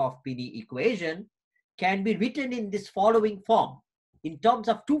Ermakov-Pini equation, can be written in this following form in terms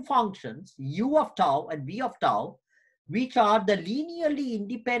of two functions, u of tau and v of tau, which are the linearly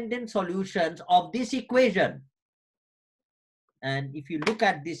independent solutions of this equation. And if you look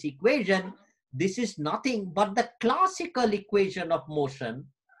at this equation, this is nothing but the classical equation of motion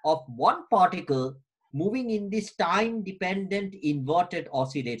of one particle moving in this time-dependent inverted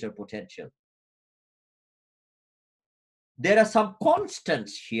oscillator potential. There are some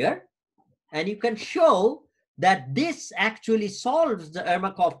constants here, and you can show that this actually solves the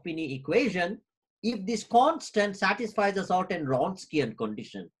Ermakov-Pini equation if this constant satisfies a certain Wronskian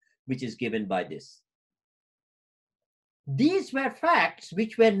condition, which is given by this. These were facts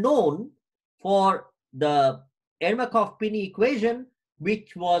which were known for the Ermakov-Pini equation,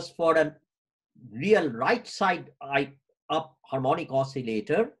 which was for a real right side up harmonic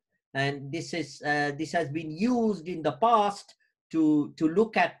oscillator, and this has been used in the past to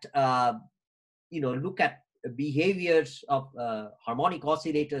look at look at behaviors of harmonic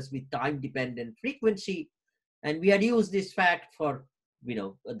oscillators with time-dependent frequency, and we had used this fact for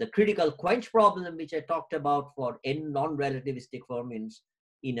the critical quench problem, which I talked about for n non-relativistic fermions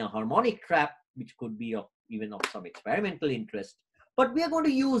in a harmonic trap, which could be even of some experimental interest. But we are going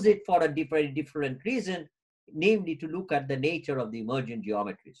to use it for a different reason, namely to look at the nature of the emergent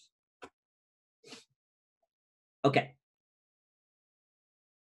geometries. Okay.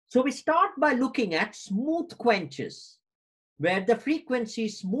 So we start by looking at smooth quenches, where the frequency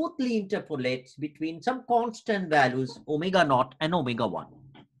smoothly interpolates between some constant values omega naught and omega 1.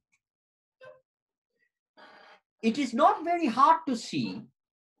 It is not very hard to see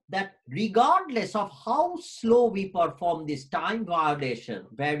that regardless of how slow we perform this time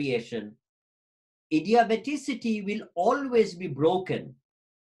variation, adiabaticity will always be broken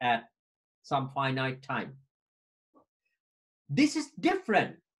at some finite time. This is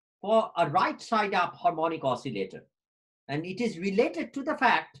different for a right side up harmonic oscillator. And it is related to the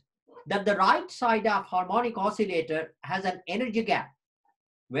fact that the right side up harmonic oscillator has an energy gap,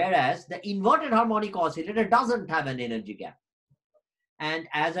 whereas the inverted harmonic oscillator doesn't have an energy gap. And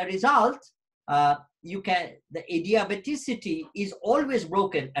as a result, the adiabaticity is always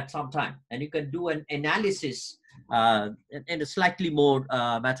broken at some time. And you can do an analysis and a slightly more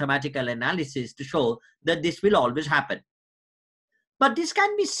mathematical analysis to show that this will always happen. But this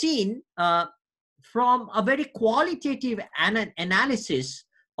can be seen from a very qualitative analysis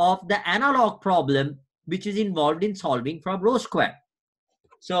of the analog problem, which is involved in solving from rho square.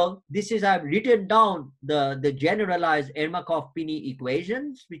 So this is, I've written down the generalized Ermakov-Pini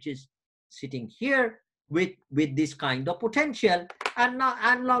equations, which is sitting here with this kind of potential, and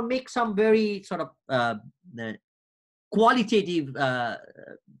now make some very sort of qualitative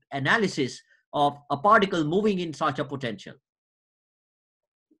analysis of a particle moving in such a potential.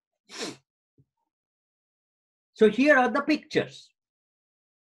 So here are the pictures.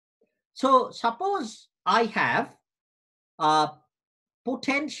 So suppose I have a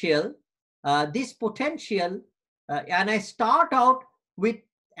potential, this potential, and I start out with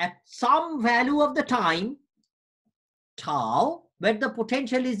at some value of the time, tau, where the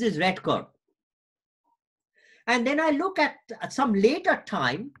potential is this red curve. And then I look at some later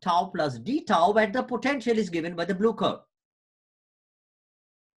time, tau plus d tau, where the potential is given by the blue curve.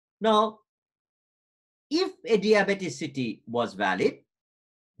 Now, if adiabaticity was valid,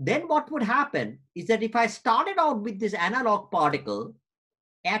 then what would happen is that if I started out with this analog particle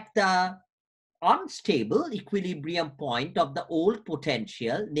at the unstable equilibrium point of the old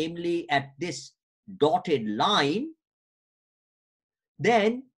potential, namely at this dotted line,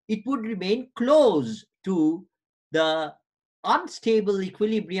 then it would remain close to the unstable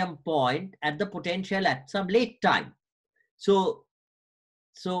equilibrium point at the potential at some late time. So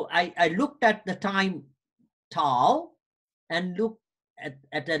I looked at the time tau and looked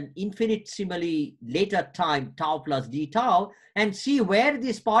at an infinitesimally later time tau plus d tau and see where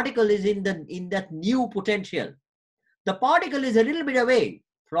this particle is in that new potential. The particle is a little bit away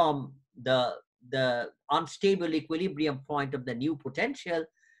from the unstable equilibrium point of the new potential.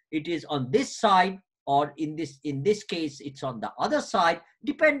 It is on this side, or in this case it's on the other side,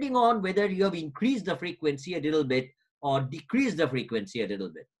 depending on whether you have increased the frequency a little bit or decreased the frequency a little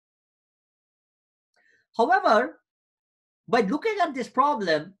bit. However, by looking at this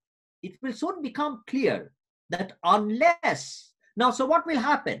problem, it will soon become clear that unless, now, so what will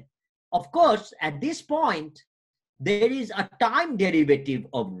happen? Of course, at this point, there is a time derivative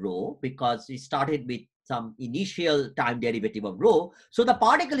of rho, because we started with some initial time derivative of rho. So the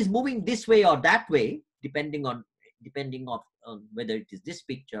particle is moving this way or that way, depending on whether it is this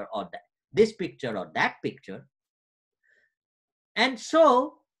picture or that. this picture or that picture. And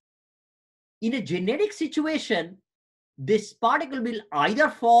so in a generic situation, this particle will either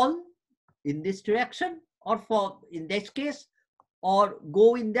fall in this direction or fall in this case, or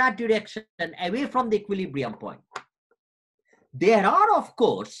go in that direction away from the equilibrium point. There are, of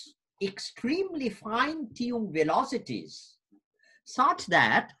course, extremely fine-tuned velocities such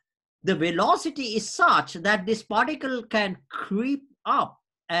that the velocity is such that this particle can creep up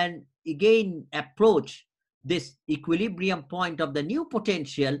and again approach this equilibrium point of the new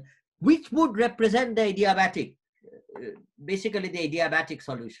potential, which would represent the adiabatic, basically the adiabatic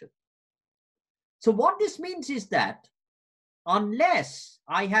solution. So what this means is that unless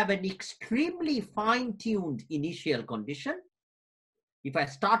I have an extremely fine-tuned initial condition, if I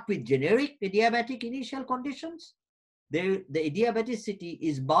start with generic adiabatic initial conditions, the adiabaticity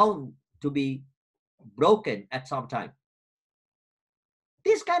is bound to be broken at some time.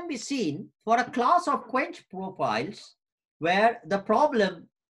 This can be seen for a class of quench profiles where the problem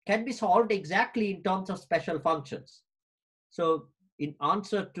can be solved exactly in terms of special functions. So in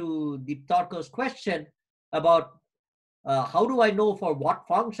answer to Deeptarka's question about how do I know for what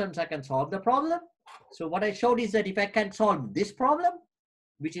functions I can solve the problem? So what I showed is that if I can solve this problem,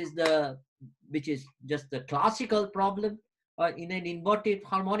 which is just the classical problem in an inverted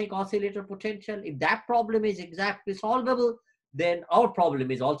harmonic oscillator potential, if that problem is exactly solvable, then our problem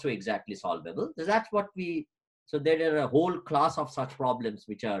is also exactly solvable. So that's what so there are a whole class of such problems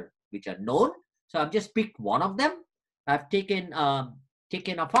which are known. So I've just picked one of them. I've taken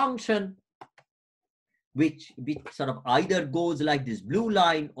a function which sort of either goes like this blue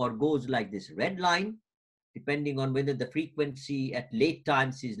line or goes like this red line, depending on whether the frequency at late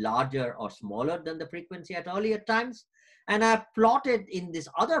times is larger or smaller than the frequency at earlier times. And I've plotted in this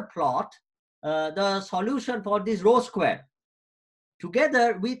other plot the solution for this rho square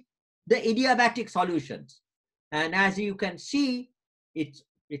together with the adiabatic solutions. And as you can see, it's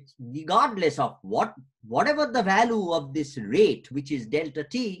regardless of whatever the value of this rate, which is delta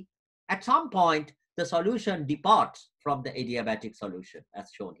t, at some point the solution departs from the adiabatic solution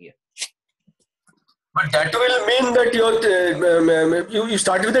as shown here. But that will mean that you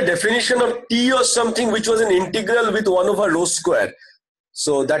start with a definition of t or something which was an integral with 1 over rho square.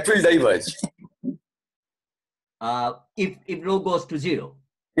 So that will diverge. If rho goes to 0.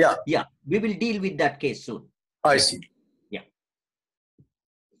 Yeah. Yeah, we will deal with that case soon. I see. Yeah.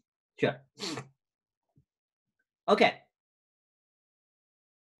 Sure. Okay.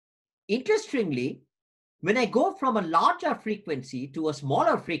 Interestingly, when I go from a larger frequency to a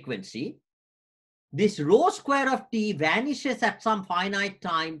smaller frequency, this rho square of t vanishes at some finite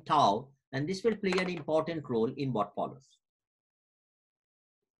time tau, and this will play an important role in what follows.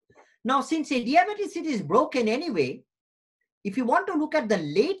 Now, since adiabaticity is broken anyway, if you want to look at the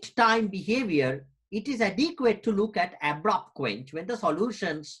late time behavior, it is adequate to look at abrupt quench when the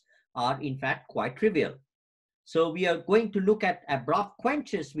solutions are in fact quite trivial. So we are going to look at abrupt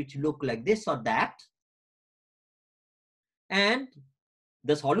quenches which look like this or that. And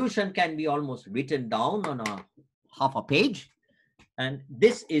the solution can be almost written down on half a page. And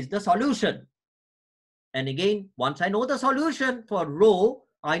this is the solution. And again, once I know the solution for rho,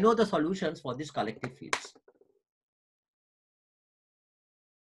 I know the solutions for these collective fields.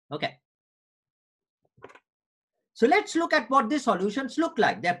 Okay. So let's look at what these solutions look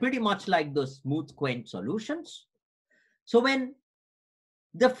like. They're pretty much like those smooth quench solutions. So when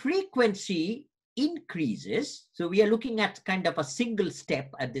the frequency increases, so we are looking at kind of a single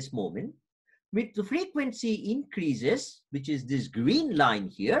step at this moment, with the frequency increases, which is this green line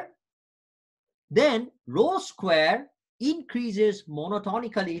here, then rho square increases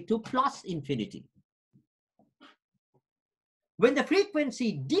monotonically to plus infinity. When the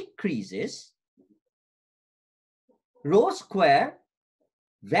frequency decreases, rho square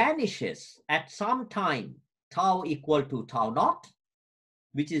vanishes at some time tau equal to tau naught,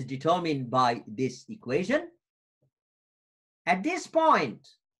 which is determined by this equation. At this point,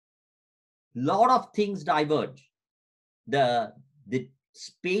 a lot of things diverge. The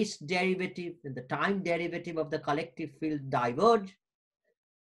space derivative and the time derivative of the collective field diverge.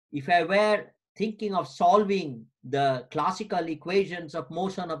 If I were thinking of solving the classical equations of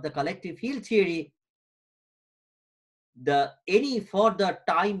motion of the collective field theory, any further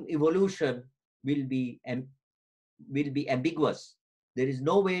time evolution will be ambiguous. There is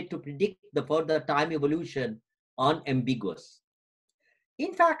no way to predict the further time evolution unambiguous.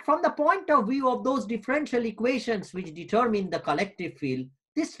 In fact, from the point of view of those differential equations which determine the collective field,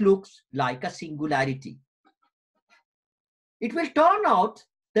 this looks like a singularity. It will turn out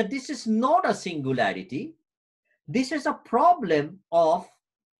that this is not a singularity. This is a problem of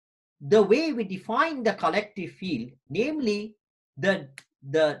the way we define the collective field, namely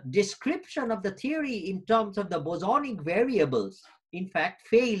the description of the theory in terms of the bosonic variables, in fact,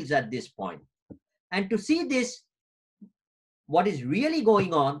 fails at this point. And to see this, what is really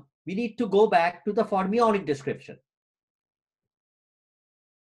going on, we need to go back to the fermionic description.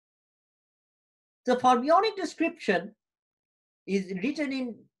 The fermionic description is written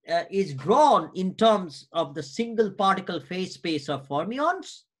in, is drawn in terms of the single particle phase space of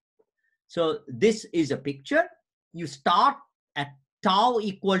fermions. So this is a picture. You start at tau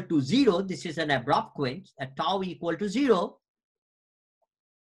equal to 0. This is an abrupt quench. At tau equal to 0,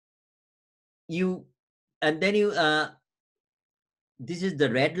 this is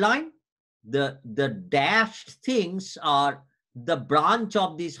the red line. The dashed things are the branch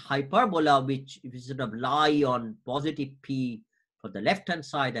of this hyperbola, which sort of lie on positive p for the left hand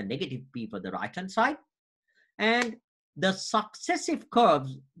side and negative p for the right hand side. And the successive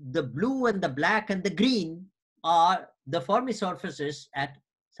curves, the blue and the black and the green, are the Fermi surfaces at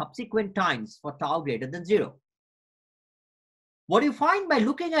subsequent times for tau greater than 0. What you find by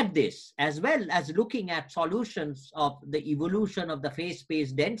looking at this, as well as looking at solutions of the evolution of the phase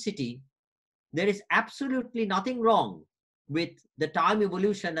space density, there is absolutely nothing wrong with the time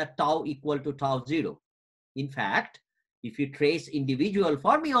evolution at tau equal to tau 0. In fact, if you trace individual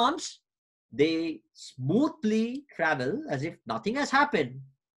fermions, they smoothly travel as if nothing has happened.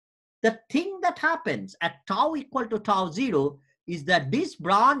 The thing that happens at tau equal to tau 0 is that this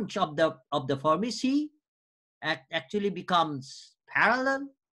branch of the Fermi sea actually becomes parallel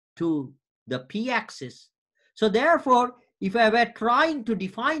to the p-axis. So therefore, if I were trying to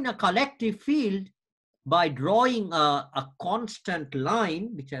define a collective field by drawing a constant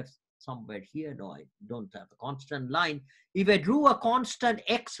line, which I've somewhere here, no, I don't have a constant line. If I drew a constant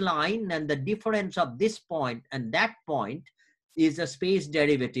x line and the difference of this point and that point is a space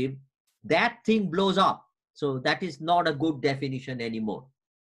derivative, that thing blows up. So that is not a good definition anymore.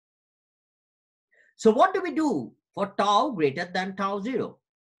 So what do we do for tau greater than tau 0?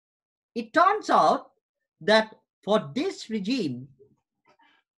 It turns out that for this regime,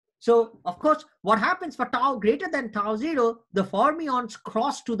 so of course, what happens for tau greater than tau 0, the fermions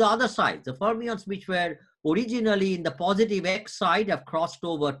cross to the other side. The fermions which were originally in the positive x side have crossed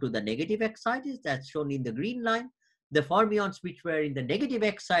over to the negative x side, that's shown in the green line. The fermions which were in the negative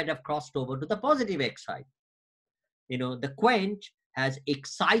x side have crossed over to the positive x side. You know, the quench has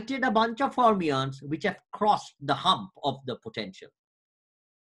excited a bunch of fermions which have crossed the hump of the potential.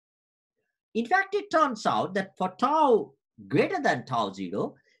 In fact, it turns out that for tau greater than tau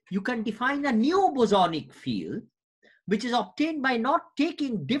 0, you can define a new bosonic field, which is obtained by not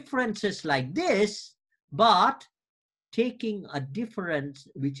taking differences like this, but taking a difference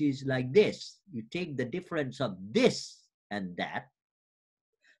which is like this. You take the difference of this and that.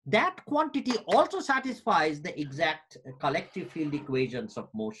 That quantity also satisfies the exact collective field equations of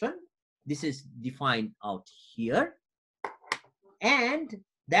motion. This is defined out here. And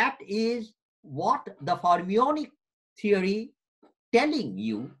that is what the fermionic theory telling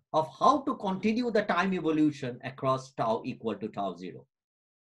you of how to continue the time evolution across tau equal to tau 0.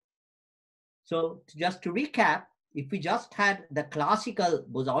 So just to recap, if we just had the classical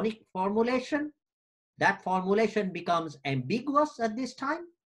bosonic formulation, that formulation becomes ambiguous at this time.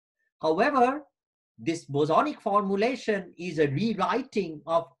 However, this bosonic formulation is a rewriting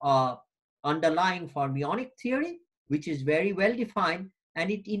of underlying fermionic theory, which is very well defined, and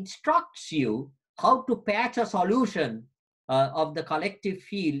it instructs you how to patch a solution of the collective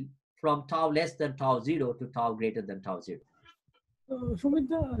field from tau less than tau 0 to tau greater than tau 0. Sumit,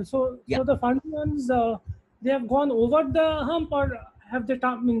 so the fermions, they have gone over the hump, or have they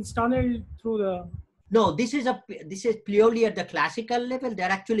tunneled through the? No, this is purely at the classical level. They're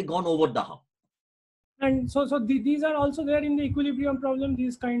actually gone over the hump. And so these are also there in the equilibrium problem.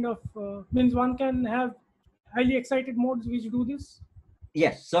 These kind of means one can have highly excited modes which do this.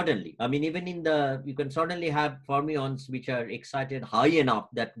 Yes, certainly. I mean, even in you can certainly have fermions which are excited high enough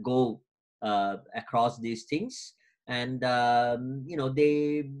that go across these things, and you know,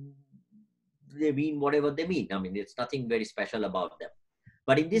 they mean whatever they mean. I mean, it's nothing very special about them.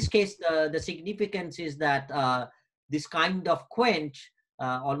 But in this case, the significance is that this kind of quench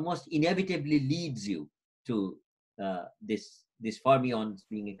almost inevitably leads you to this fermions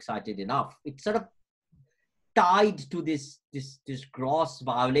being excited enough. It's sort of tied to this gross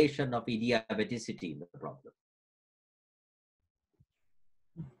violation of adiabaticity in the problem.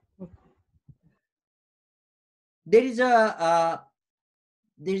 There is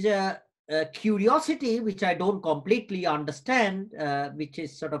a curiosity which I don't completely understand, which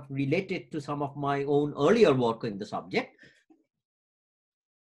is sort of related to some of my own earlier work in the subject.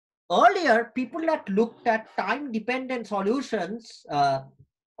 earlier, people had looked at time-dependent solutions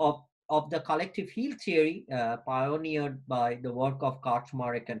of the collective field theory pioneered by the work of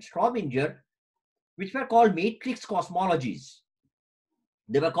Kaczmarek and Schrödinger, which were called matrix cosmologies.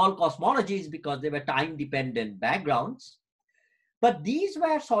 They were called cosmologies because they were time-dependent backgrounds. But these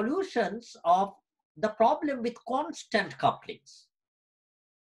were solutions of the problem with constant couplings,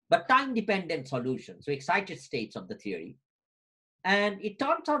 but time-dependent solutions, so excited states of the theory. And it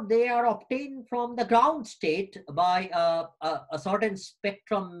turns out they are obtained from the ground state by a certain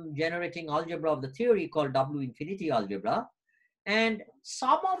spectrum generating algebra of the theory called W infinity algebra. And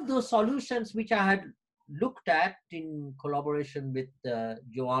some of those solutions which I had looked at in collaboration with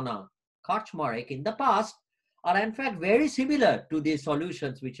Joanna Kaczmarek in the past are in fact very similar to the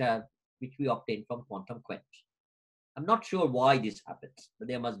solutions which we obtained from quantum quench. I'm not sure why this happens, but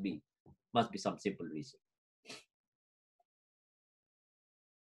there must be some simple reason.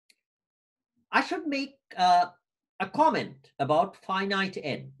 I should make a comment about finite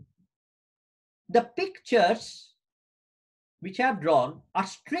n. The pictures which I have drawn are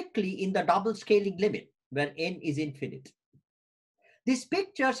strictly in the double scaling limit where n is infinite. These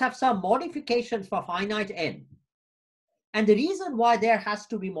pictures have some modifications for finite n. And the reason why there has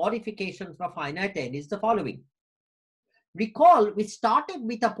to be modifications for finite n is the following. Recall, we started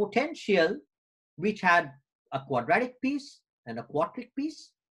with a potential which had a quadratic piece and a quartic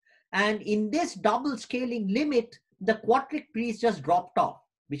piece. And in this double scaling limit, the quartic piece just dropped off,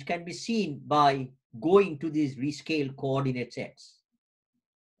 which can be seen by going to these rescale coordinates x.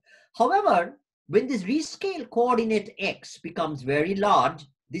 However, when this rescale coordinate x becomes very large,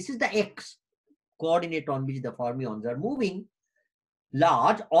 this is the x coordinate on which the fermions are moving,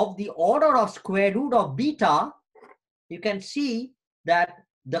 large, of the order of square root of beta, you can see that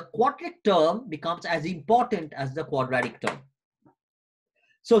the quadratic term becomes as important as the quadratic term.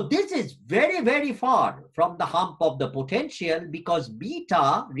 So this is very, very far from the hump of the potential because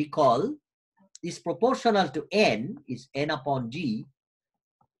beta, recall, is proportional to n, is n upon g.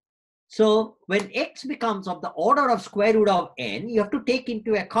 So when x becomes of the order of square root of n, you have to take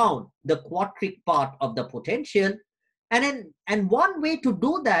into account the quadratic part of the potential. And one way to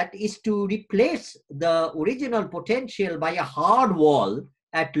do that is to replace the original potential by a hard wall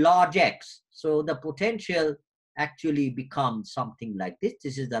at large x. So the potential actually becomes something like this.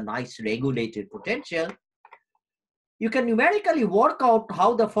 This is the nice regulated potential. You can numerically work out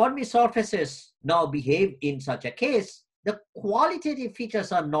how the Fermi surfaces now behave in such a case. The qualitative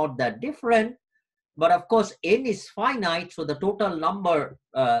features are not that different, but of course n is finite, so the total number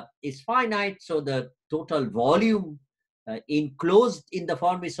is finite, so the total volume enclosed in the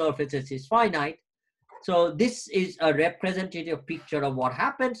Fermi surfaces is finite. So this is a representative picture of what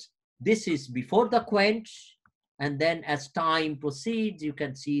happens. This is before the quench, and then as time proceeds, you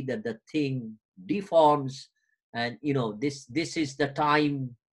can see that the thing deforms, and this is the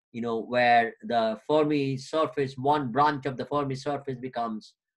time where the Fermi surface, one branch of the Fermi surface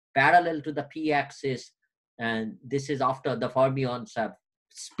becomes parallel to the p-axis, and this is after the fermions have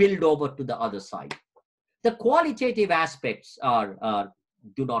spilled over to the other side. The qualitative aspects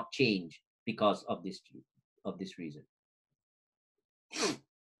do not change because of this reason.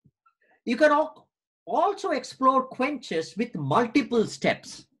 You can also explore quenches with multiple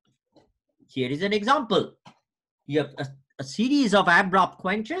steps. Here is an example. You have a series of abrupt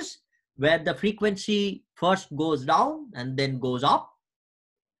quenches where the frequency first goes down and then goes up.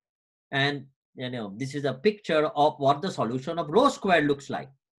 And this is a picture of what the solution of rho square looks like.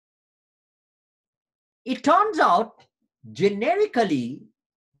 It turns out, generically,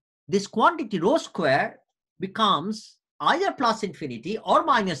 this quantity rho square becomes either plus infinity or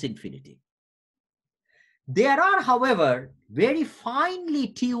minus infinity. There are, however, very finely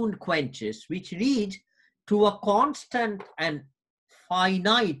tuned quenches which lead to a constant and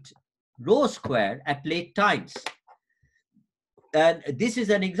finite rho square at late times. And this is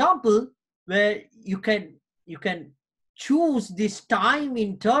an example where you can choose this time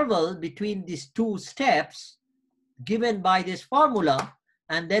interval between these two steps given by this formula,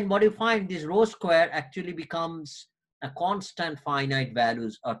 and then what you find, this rho square actually becomes a constant finite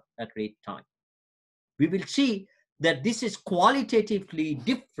values at rate time. We will see that this is qualitatively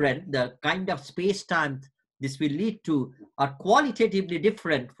different. The kind of space-time this will lead to are qualitatively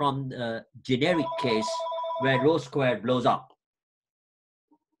different from the generic case where rho square blows up.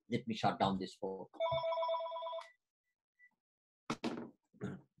 Let me shut down this phone.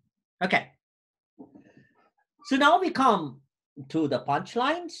 Okay. So now we come to the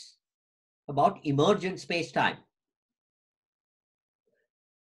punchlines about emergent space-time.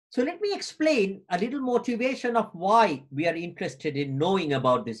 So let me explain a little motivation of why we are interested in knowing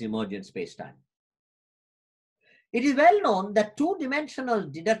about this emergent spacetime. It is well known that two-dimensional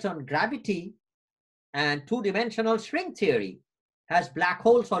dilaton gravity and two-dimensional string theory has black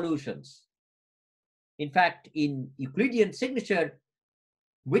hole solutions. In fact, in Euclidean signature,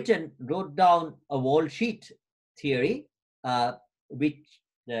 Witten wrote down a wall sheet theory,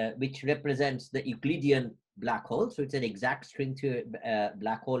 which represents the Euclidean black hole. So it's an exact string theory,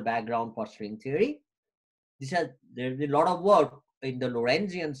 black hole background for string theory. There's a lot of work in the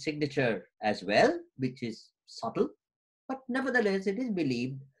Lorentzian signature as well, which is subtle, but nevertheless, it is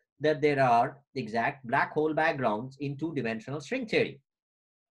believed that there are exact black hole backgrounds in two-dimensional string theory.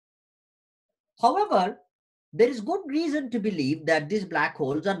 However, there is good reason to believe that these black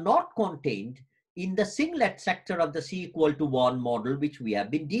holes are not contained in the singlet sector of the C=1 model, which we have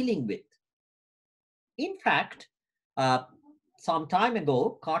been dealing with. In fact, some time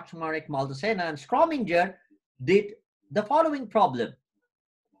ago, Kaczmarek, Maldacena, and Strominger did the following problem.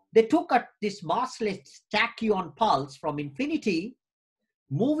 They took this massless tachyon pulse from infinity,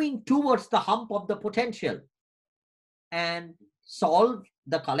 moving towards the hump of the potential, and solved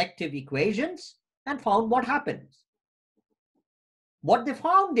the collective equations and found what happens. What they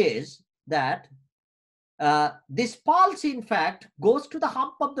found is that this pulse, in fact, goes to the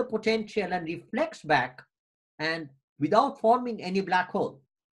hump of the potential and reflects back, and without forming any black hole.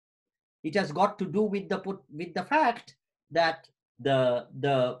 It has got to do with the fact that the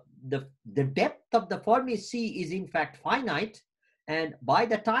depth of the Fermi sea is in fact finite, and by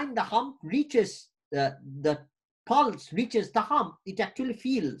the time the hump reaches the pulse reaches the hump, it actually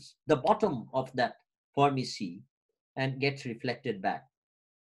feels the bottom of that Fermi sea and gets reflected back.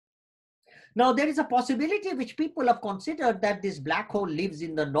 Now, there is a possibility which people have considered that this black hole lives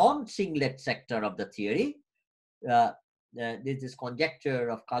in the non-singlet sector of the theory. There's this conjecture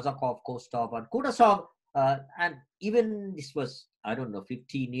of Kazakov, Kostov, and Kudasov, and even this was, I don't know,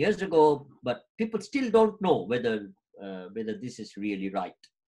 15 years ago, but people still don't know whether this is really right.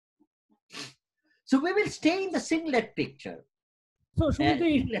 So we will stay in the singlet picture. So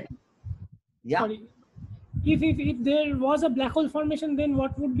yeah. Sorry. If there was a black hole formation, then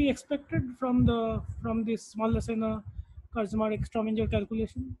what would be expected from this Maldacena, Kaczmarek, Strominger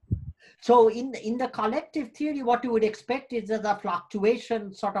calculation? So in the collective theory, what you would expect is that the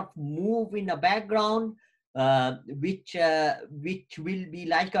fluctuation sort of move in a background, which will be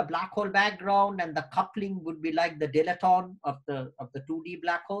like a black hole background, and the coupling would be like the dilaton of the 2D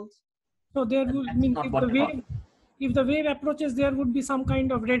black holes. So there would mean if the wave approaches, there would be some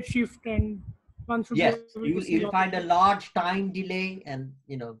kind of red shift, and one should yes, you'll find a large time delay, and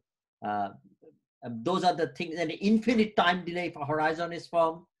those are the things. An infinite time delay if a horizon is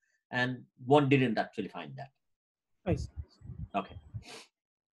formed, and one didn't actually find that. I see. Okay.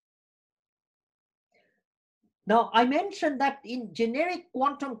 Now, I mentioned that in generic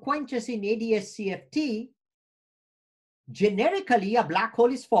quantum quenches in ADS-CFT, generically a black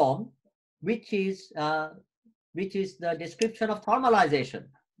hole is formed, which is the description of thermalization.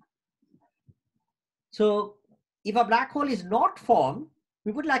 So if a black hole is not formed,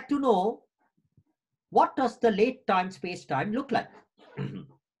 we would like to know what does the late time space-time look like.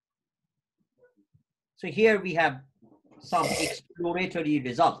 So here we have some exploratory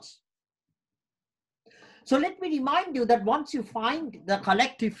results. So let me remind you that once you find the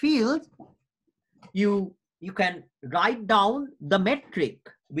collective field, you can write down the metric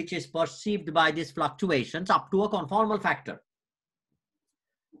which is perceived by these fluctuations up to a conformal factor.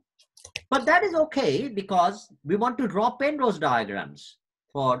 But that is okay, because we want to draw Penrose diagrams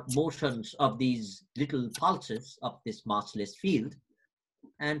for motions of these little pulses of this massless field.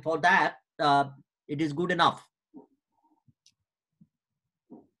 And for that, it is good enough.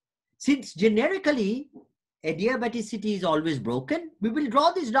 Since generically adiabaticity is always broken, we will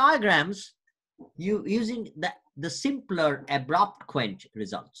draw these diagrams using the simpler abrupt quench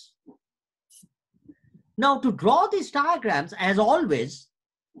results. Now, to draw these diagrams, as always,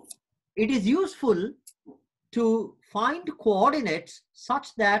 it is useful to find coordinates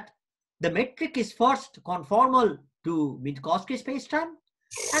such that the metric is first conformal to Minkowski spacetime,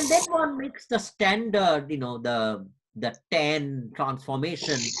 and then one makes the standard, the tan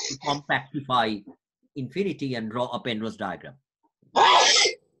transformation to compactify infinity and draw a Penrose diagram.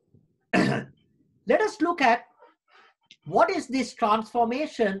 Let us look at what is this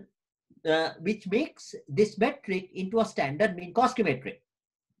transformation which makes this metric into a standard Minkowski metric.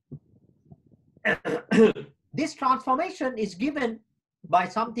 This transformation is given by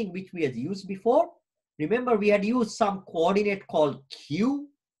something which we had used before. Remember, we had used some coordinate called Q,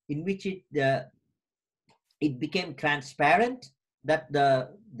 in which it became transparent that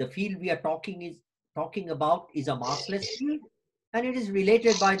the field we are talking about is a massless field, and it is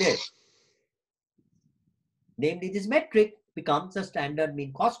related by this. Namely, this metric becomes a standard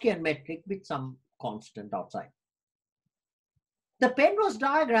Minkowskian metric with some constant outside. The Penrose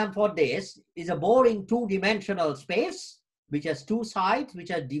diagram for this is a boring two-dimensional space which has two sides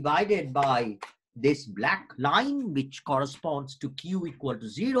which are divided by this black line, which corresponds to q equal to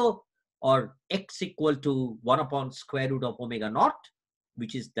 0 or x equal to 1 upon square root of omega naught,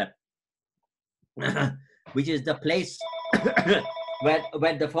 which is the which is the place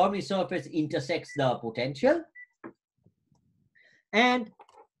where the Fermi surface intersects the potential. And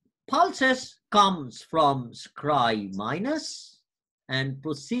pulses comes from Scri minus and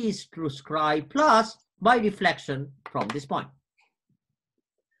proceeds through Scri plus by reflection from this point.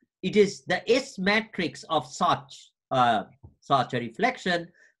 It is the S matrix of such a reflection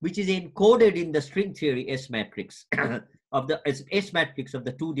which is encoded in the string theory S matrix of the S matrix of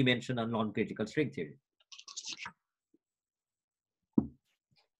the two-dimensional non-critical string theory.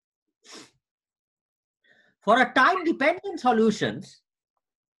 For a time-dependent solutions,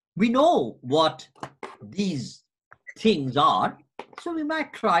 we know what these things are, so we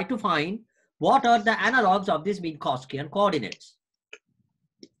might try to find what are the analogs of these Minkowskian coordinates.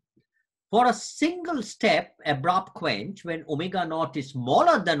 For a single step abrupt quench, when omega naught is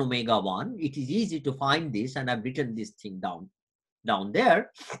smaller than omega 1, it is easy to find this, and I've written this thing down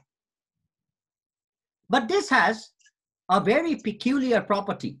there. But this has a very peculiar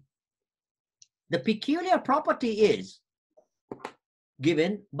property. The peculiar property is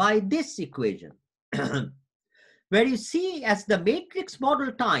given by this equation, where you see as the matrix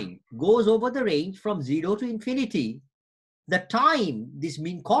model time goes over the range from 0 to infinity, the time, this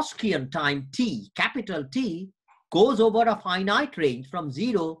Minkowskian time t, capital T, goes over a finite range from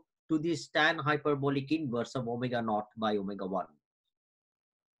 0 to this tan hyperbolic inverse of omega naught by omega 1.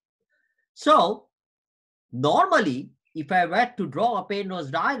 So, normally, if I were to draw a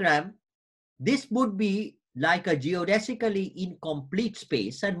Penrose diagram, this would be like a geodesically incomplete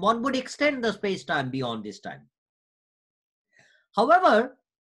space, and one would extend the space-time beyond this time. However,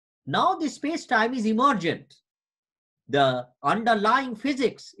 now this space-time is emergent. The underlying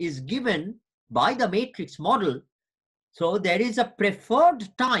physics is given by the matrix model. So there is a preferred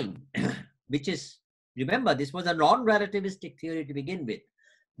time, which is, remember, this was a non-relativistic theory to begin with.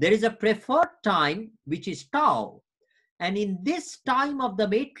 There is a preferred time, which is tau. And in this time of the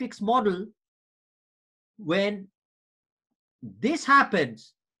matrix model, when this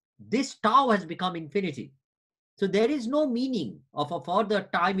happens, this tau has become infinity. So there is no meaning of a further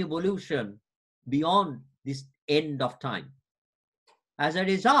time evolution beyond this end of time. As a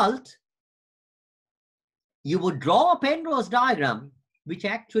result, you would draw a Penrose diagram which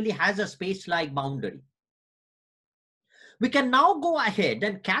actually has a space-like boundary. We can now go ahead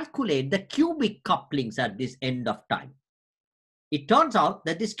and calculate the cubic couplings at this end of time. It turns out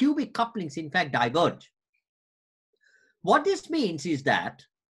that these cubic couplings in fact diverge. What this means is that,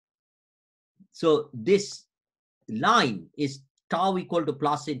 so this line is tau equal to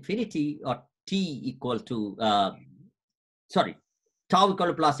plus infinity, or t equal to, tau equal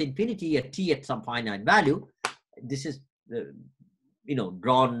to plus infinity at t at some finite value. This is,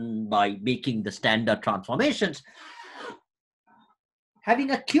 drawn by making the standard transformations.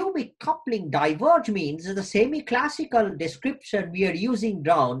 Having a cubic coupling diverge means that the semi-classical description we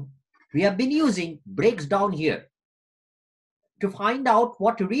have been using breaks down here. To find out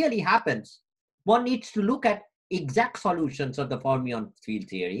what really happens, one needs to look at exact solutions of the fermion field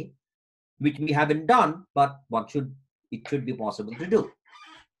theory, which we haven't done, but it should be possible to do.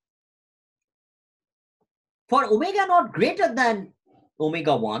 For omega naught greater than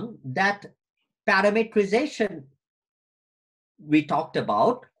omega 1, that parametrization we talked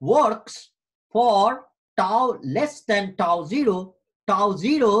about works for tau less than tau 0. Tau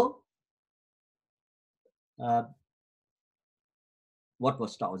 0, what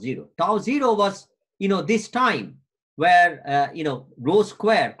was tau 0? Tau 0 was, this time where, rho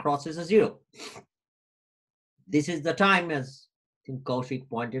square crosses a 0. This is the time, as I think Kaushik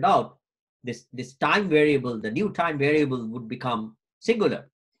pointed out, this time variable, the new time variable would become singular.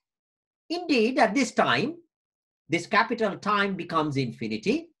 Indeed, at this time, this capital time becomes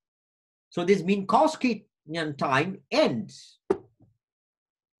infinity. So this Minkowskian time ends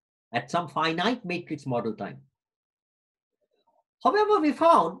at some finite matrix model time. However, we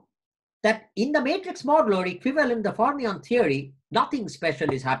found that in the matrix model or equivalent the fermion theory, nothing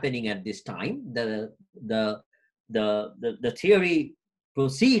special is happening at this time. The theory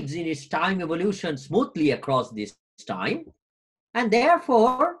proceeds in its time evolution smoothly across this time, and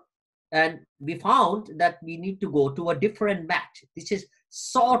therefore And we found that we need to go to a different match. This is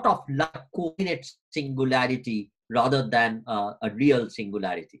sort of like coordinate singularity rather than a real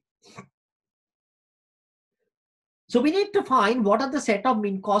singularity. So we need to find what are the set of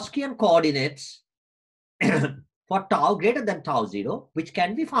Minkowskian coordinates for tau greater than tau 0, which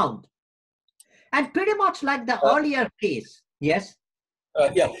can be found. And pretty much like the earlier case, yes?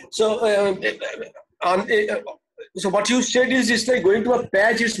 Yeah. So, so what you said is it's like going to a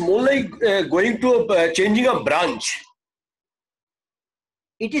patch. It's more like going to a changing a branch.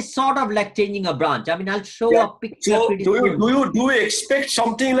 It is sort of like changing a branch. I mean, I'll show Yeah. a picture. So do you expect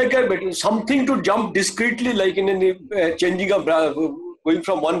something like something to jump discretely, like in changing a branch, going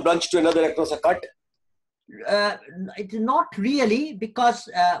from one branch to another across a cut? It's not really, because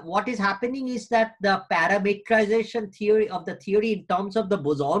what is happening is that the parametrization theory of the theory in terms of the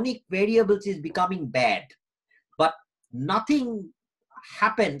bosonic variables is becoming bad, but nothing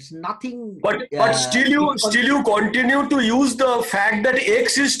happens, nothing. But still you continue to use the fact that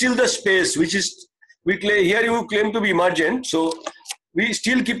X is still the space, which is here you claim to be emergent. So we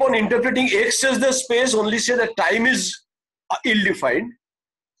still keep on interpreting X as the space, only say that time is ill-defined.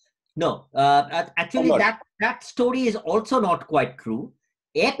 No, actually that story is also not quite true.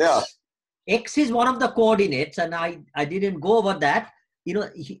 X is one of the coordinates, and I didn't go over that. You know,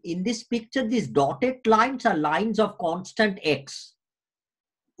 in this picture, these dotted lines are lines of constant X.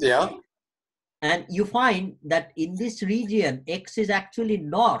 Yeah. And you find that in this region, X is actually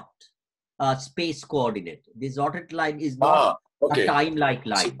not a space coordinate. This dotted line is not a time-like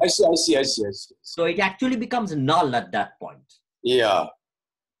line. I see. So it actually becomes null at that point. Yeah.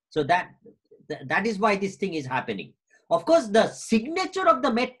 So that is why this thing is happening. Of course, the signature of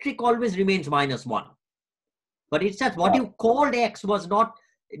the metric always remains -1. But it's just what you called X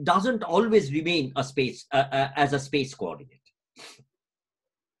doesn't always remain a space as a space coordinate.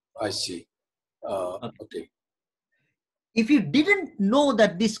 I see. Okay. If you didn't know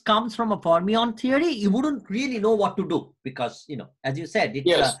that this comes from a fermion theory, you wouldn't really know what to do, because, you know, as you said,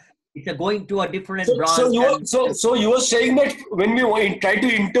 it's going to a different branch. So you were saying that when we try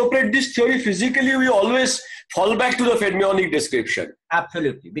to interpret this theory physically, we always fall back to the fermionic description.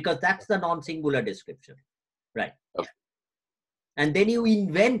 Absolutely, because that's the non-singular description, right? Okay. And then you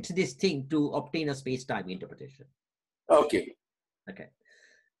invent this thing to obtain a space-time interpretation. Okay.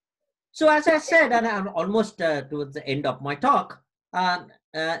 So as I said, and I'm almost towards the end of my talk,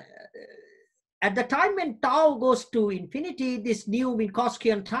 at the time when tau goes to infinity, this new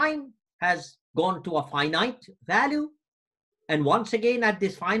Minkowskian time has gone to a finite value. And once again, at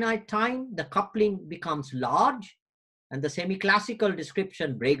this finite time, the coupling becomes large and the semi-classical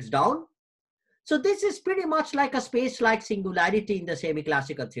description breaks down. So this is pretty much like a space-like singularity in the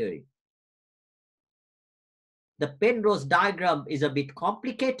semi-classical theory. The Penrose diagram is a bit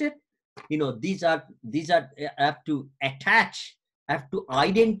complicated. You know, these are have to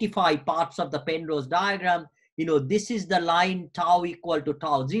identify parts of the Penrose diagram. You know, this is the line tau equal to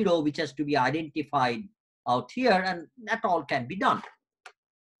tau 0, which has to be identified out here, and that all can be done.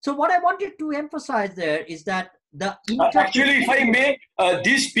 So what I wanted to emphasize there is that actually, if I may,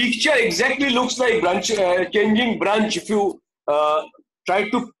 this picture exactly looks like changing branch if you try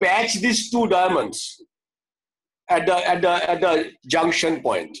to patch these two diamonds at the junction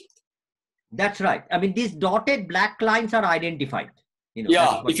point. That's right. I mean, these dotted black lines are identified. You know,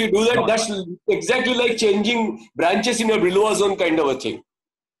 yeah, if you do that, that's exactly like changing branches in a Brillouin zone kind of a thing.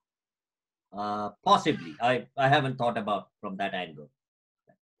 Possibly. I haven't thought about from that angle.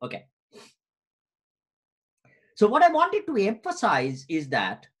 Okay. So what I wanted to emphasize is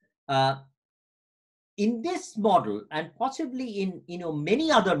that in this model, and possibly in many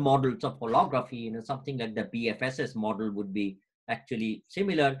other models of holography, something like the BFSS model would be actually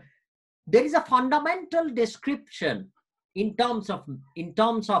similar. There is a fundamental description in terms of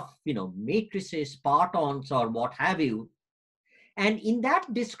matrices, partons, or what have you, and in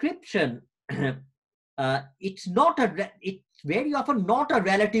that description, it's very often not a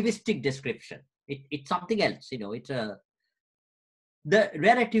relativistic description. It's something else. The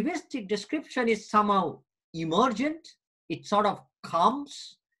relativistic description is somehow emergent. It sort of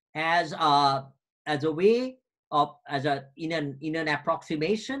comes as a way of in an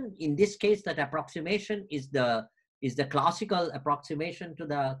approximation. In this case, that approximation is the classical approximation to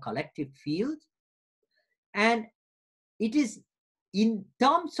the collective field, and it is in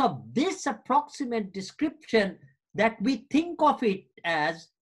terms of this approximate description that we think of it as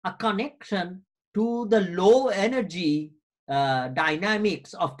a connection to the low energy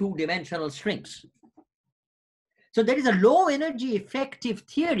dynamics of two-dimensional strings. So there is a low energy effective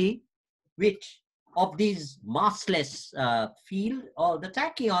theory which of these massless field or the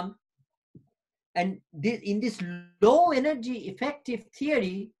tachyon, And in this low energy effective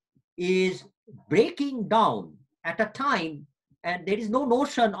theory is breaking down at a time, and there is no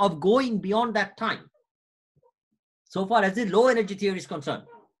notion of going beyond that time, so far as the low energy theory is concerned.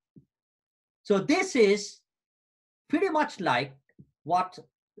 So this is pretty much like what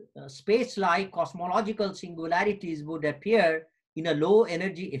space-like cosmological singularities would appear in a low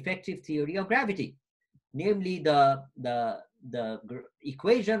energy effective theory of gravity. Namely, the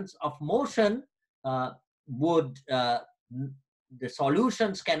equations of motion the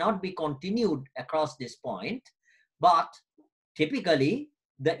solutions cannot be continued across this point, but typically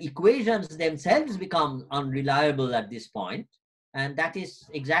the equations themselves become unreliable at this point, and that is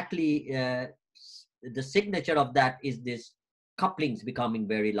exactly the signature of that is this couplings becoming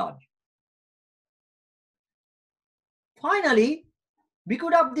very large. Finally, we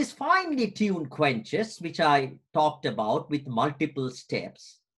could have these finely tuned quenches, which I talked about with multiple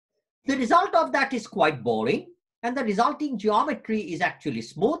steps. The result of that is quite boring, and the resulting geometry is actually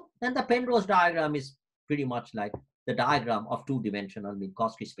smooth, and the Penrose diagram is pretty much like the diagram of two-dimensional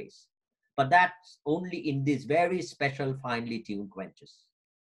Minkowski space. But that's only in these very special finely tuned quenches.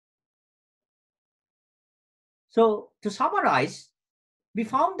 So to summarize, we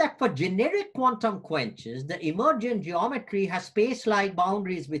found that for generic quantum quenches, the emergent geometry has space-like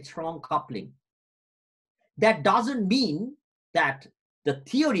boundaries with strong coupling. That doesn't mean that the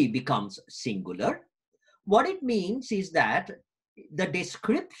theory becomes singular. What it means is that the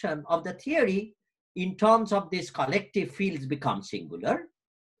description of the theory in terms of these collective fields becomes singular.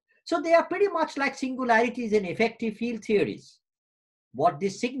 So they are pretty much like singularities in effective field theories. What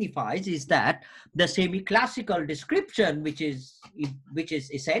this signifies is that the semi-classical description, which is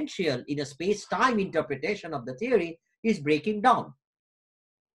essential in a space-time interpretation of the theory, is breaking down.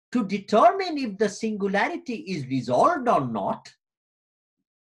 To determine if the singularity is resolved or not,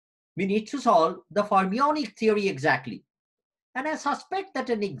 we need to solve the fermionic theory exactly. And I suspect that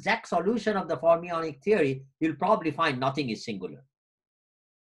an exact solution of the fermionic theory will probably find nothing is singular.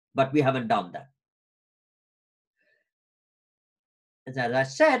 But we haven't done that. As I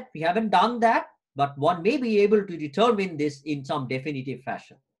said, we haven't done that, but one may be able to determine this in some definitive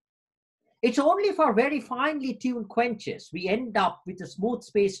fashion. It's only for very finely tuned quenches we end up with a smooth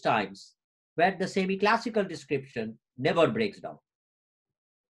space-times where the semi-classical description never breaks down.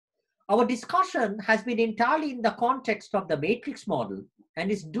 Our discussion has been entirely in the context of the matrix model and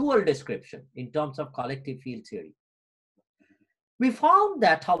its dual description in terms of collective field theory. We found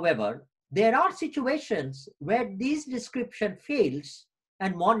that, however, there are situations where this description fails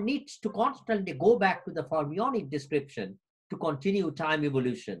and one needs to constantly go back to the fermionic description to continue time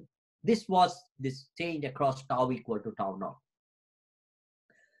evolution. This was this change across tau equal to tau naught.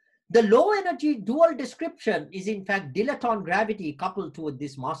 The low energy dual description is in fact dilaton gravity coupled to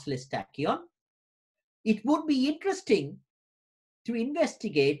this massless tachyon. It would be interesting to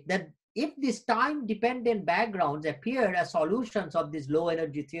investigate that if these time dependent backgrounds appear as solutions of this low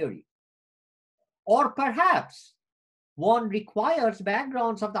energy theory. Or perhaps one requires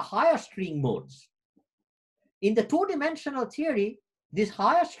backgrounds of the higher string modes. In the two-dimensional theory, these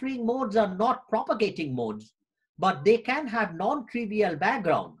higher string modes are not propagating modes, but they can have non-trivial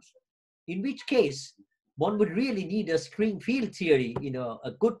backgrounds, in which case one would really need a string field theory,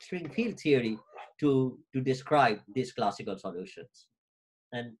 a good string field theory to describe these classical solutions.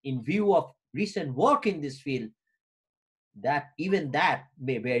 And in view of recent work in this field, that even that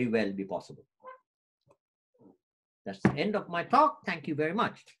may very well be possible. That's the end of my talk. Thank you very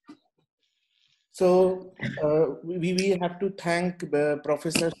much. So we have to thank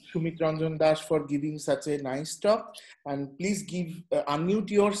Professor Sumit Ranjan Das for giving such a nice talk. And please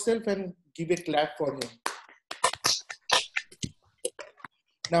unmute yourself and give a clap for him.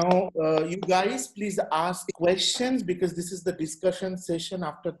 Now, you guys, please ask questions because this is the discussion session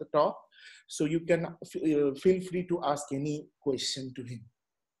after the talk. So you can feel free to ask any question to him.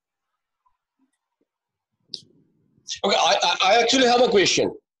 Okay, I actually have a question.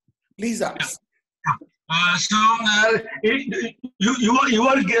 Please ask. You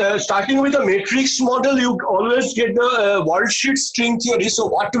are starting with a matrix model. You always get the worldsheet string theory. So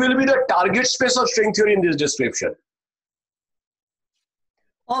what will be the target space of string theory in this description?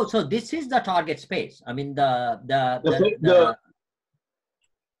 Oh, so this is the target space. I mean, the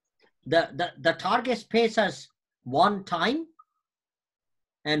target space has one time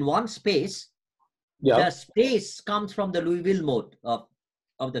and one space. Yeah. The space comes from the Liouville mode of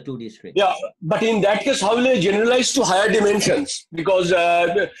the 2D string. Yeah, but in that case, how will I generalize to higher dimensions? Because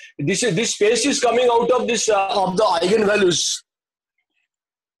this space is coming out of this of the eigenvalues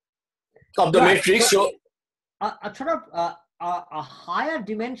of the matrix. So, a higher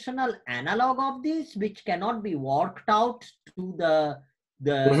dimensional analog of this, which cannot be worked out to the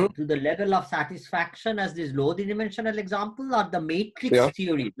level of satisfaction as this low dimensional example, are the matrix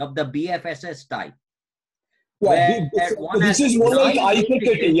theories of the BFSS type. Yeah, this is more like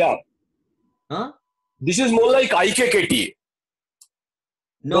IKKT. Yeah. Huh? This is more like IKKT.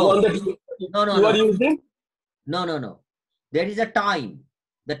 No. The one that you are using? No. There is a time.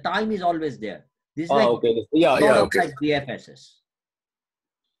 The time is always there. This is okay. Yeah, okay. like BFSS.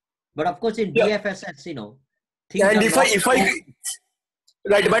 But of course, in BFSS, you know, things and are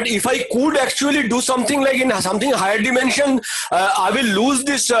right, but if I could actually do something like in something higher dimension, I will lose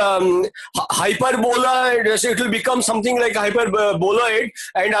this hyperbola. It will become something like hyperboloid,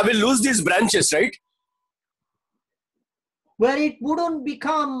 and I will lose these branches, right? Well, it wouldn't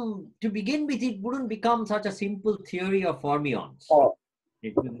become, to begin with, it wouldn't become such a simple theory of fermions. Oh,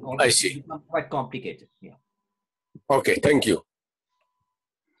 It will I see. become quite complicated. Yeah. Okay, thank you.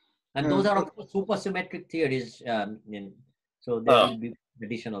 And those are, of course, supersymmetric theories. So there will be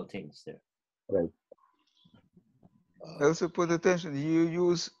additional things there. Right. Also, put attention, you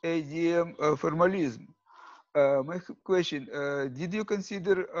use ADM formalism. My question, did you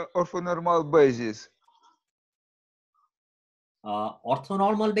consider orthonormal basis?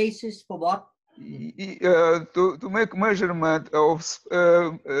 Orthonormal basis for what? To make measurement of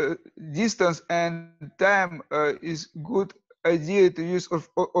distance and time is good idea to use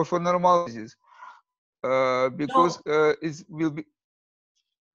orthonormal basis because it will be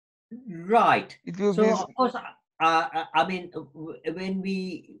right. It will so be of course, I mean, when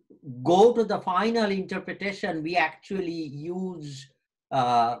we go to the final interpretation, we actually use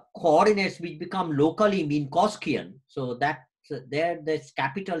coordinates which become locally Minkowskian. So that there's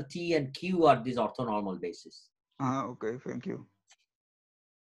capital T and Q are these orthonormal bases. Okay, thank you.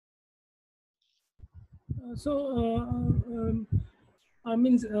 Is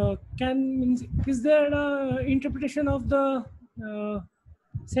there an interpretation of the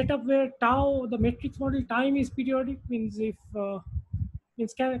setup where tau, the matrix model time is periodic? Can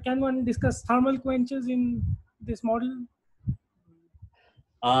one discuss thermal quenches in this model?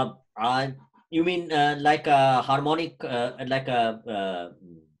 You mean like a harmonic, like a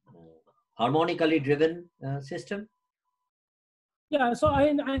harmonically driven system? Yeah, so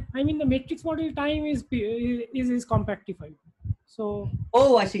I mean the matrix model time is compactified. So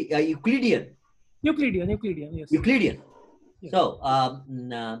I see. Euclidean, yes. Euclidean. Yes.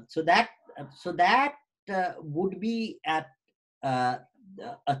 So that would be at a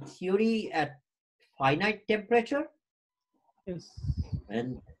theory at finite temperature. Yes.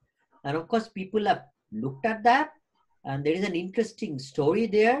 And of course, people have looked at that, and there is an interesting story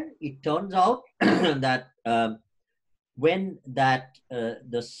there. It turns out that when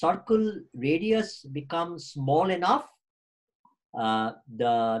the circle radius becomes small enough,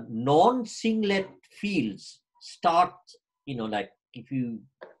 the non-singlet fields start, like if you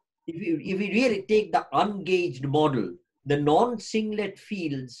really take the ungauged model, the non-singlet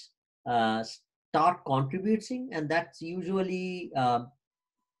fields start contributing, and that's usually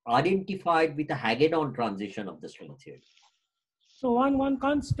identified with a Hagedorn transition of the string theory. So one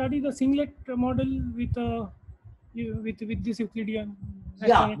can't study the singlet model with this Euclidean.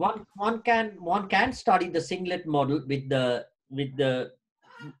 Yeah, one can study the singlet model with the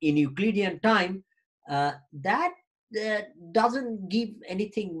in Euclidean time. That doesn't give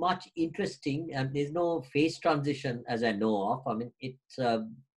anything much interesting, and there's no phase transition as I know of. I mean, it's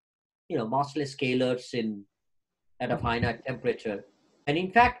massless scalars at a finite temperature, and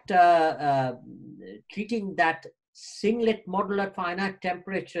in fact, treating that singlet model at finite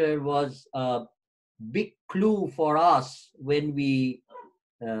temperature was a big clue for us when we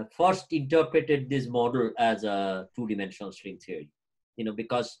first interpreted this model as a two-dimensional string theory.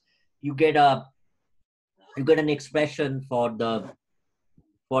 Because you get an expression for the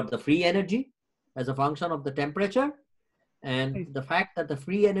free energy as a function of the temperature, and the fact that the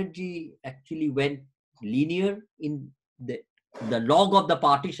free energy actually went linear in the log of the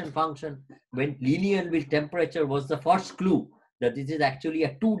partition function went linear with temperature was the first clue that this is actually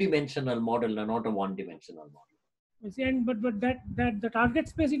a two-dimensional model and not a one-dimensional model. And but that the target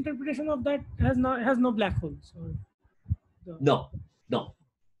space interpretation of that has no black holes. No, not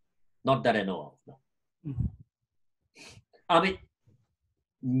that I know of. No. I mean,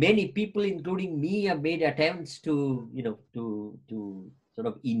 many people, including me, have made attempts to sort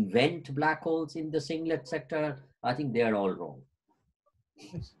of invent black holes in the singlet sector. I think they are all wrong.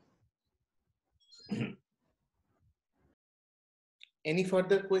 Yes. Any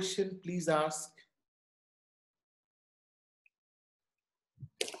further question, please ask.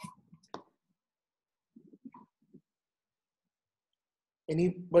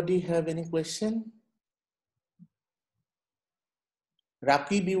 Anybody have any question?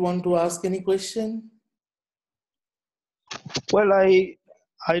 Rakib, you want to ask any question? Well, I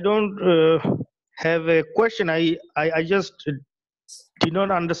don't have a question. I just did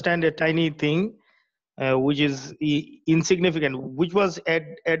not understand a tiny thing, which is insignificant. Which was at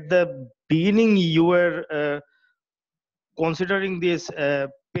the beginning you were considering this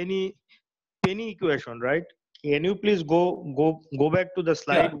penny equation, right? Can you please go back to the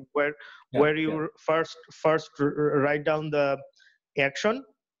slide where you first write down the action?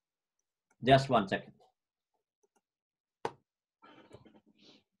 Just 1 second.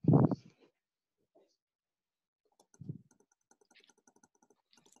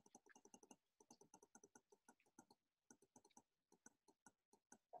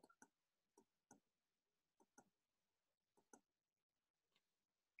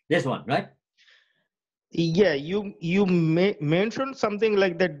 This one, right? Yeah, you mentioned something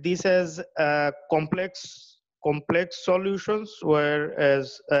like that. This has complex solutions,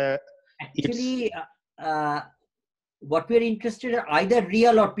 whereas actually what we're interested in, either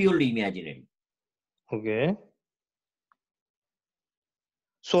real or purely imaginary. Okay.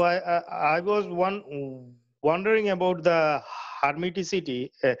 So I was wondering about the hermeticity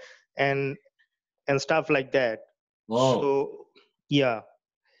and stuff like that. Oh. So yeah,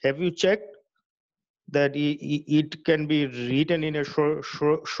 have you checked that it can be written in a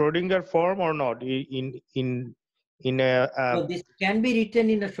Schrodinger form or not? In a so this can be written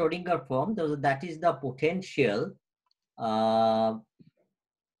in a Schrodinger form. That is the potential.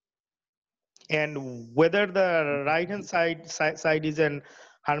 And whether the right hand side is an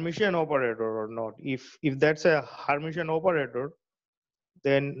Hermitian operator or not. If that's a Hermitian operator,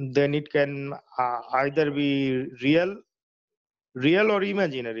 then it can either be real or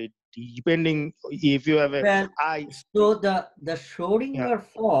imaginary, depending if you have a so the Schrodinger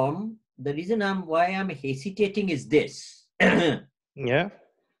form, the reason why I'm hesitating is this. Yeah.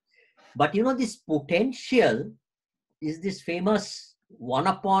 But you know, this potential is this famous 1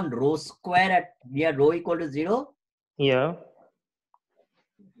 upon rho square at near rho equal to 0. Yeah.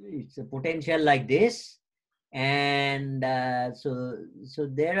 It's a potential like this. And so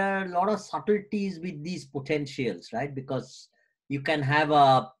there are a lot of subtleties with these potentials, right? Because you can have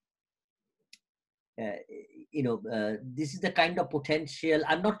a this is the kind of potential.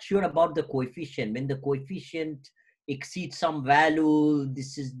 I'm not sure about the coefficient. When the coefficient exceeds some value,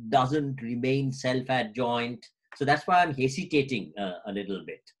 this doesn't remain self-adjoint. So that's why I'm hesitating a little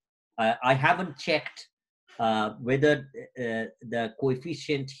bit. I haven't checked whether the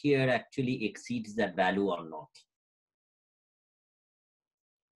coefficient here actually exceeds that value or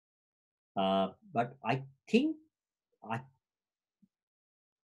not. But I think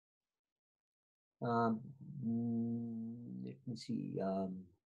let me see.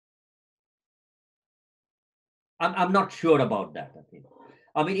 I'm not sure about that.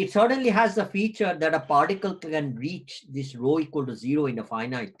 I mean, it certainly has the feature that a particle can reach this rho equal to 0 in a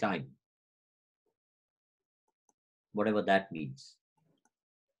finite time, whatever that means.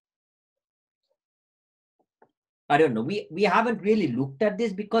 I don't know. We haven't really looked at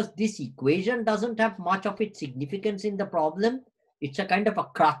this because this equation doesn't have much of its significance in the problem. It's a kind of a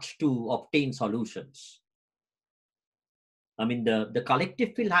crutch to obtain solutions. I mean, the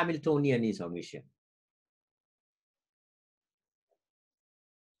collective field Hamiltonian is Hermitian.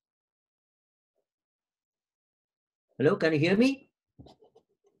 Hello, can you hear me?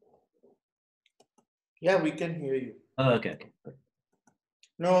 Yeah, we can hear you. Oh, okay.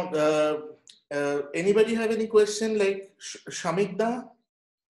 No, anybody have any question? Like Shamikda,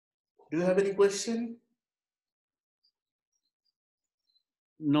 do you have any question?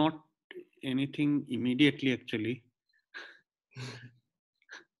 Not anything immediately, actually.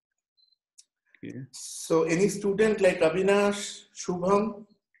 Yeah. So any student like Avinash, Shubham,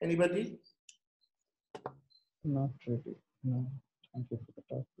 anybody? Not really. No. Thank you for the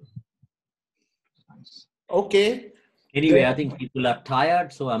talk. Nice. Okay. Anyway, I think people are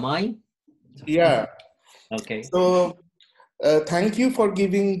tired, so am I. Yeah. Okay. So thank you for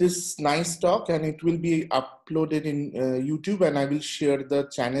giving this nice talk, and it will be uploaded in YouTube, and I will share the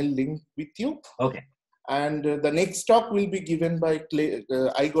channel link with you. Okay. And the next talk will be given by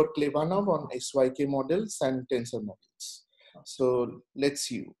Igor Klebanov on SYK models and tensor models. So let's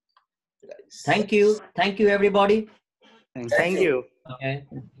see you guys. Thank you. Thank you, everybody. Thank you. Okay.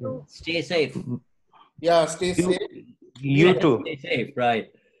 Stay safe. Yeah, stay safe. You too. Stay safe,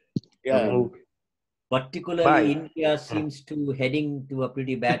 right? Yeah. Particularly Bye. India seems to heading to a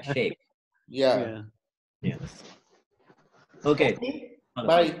pretty bad shape. Yeah. Yeah. Okay. Okay.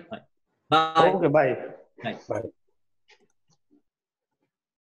 Bye. Bye. Okay, bye. Bye. Bye.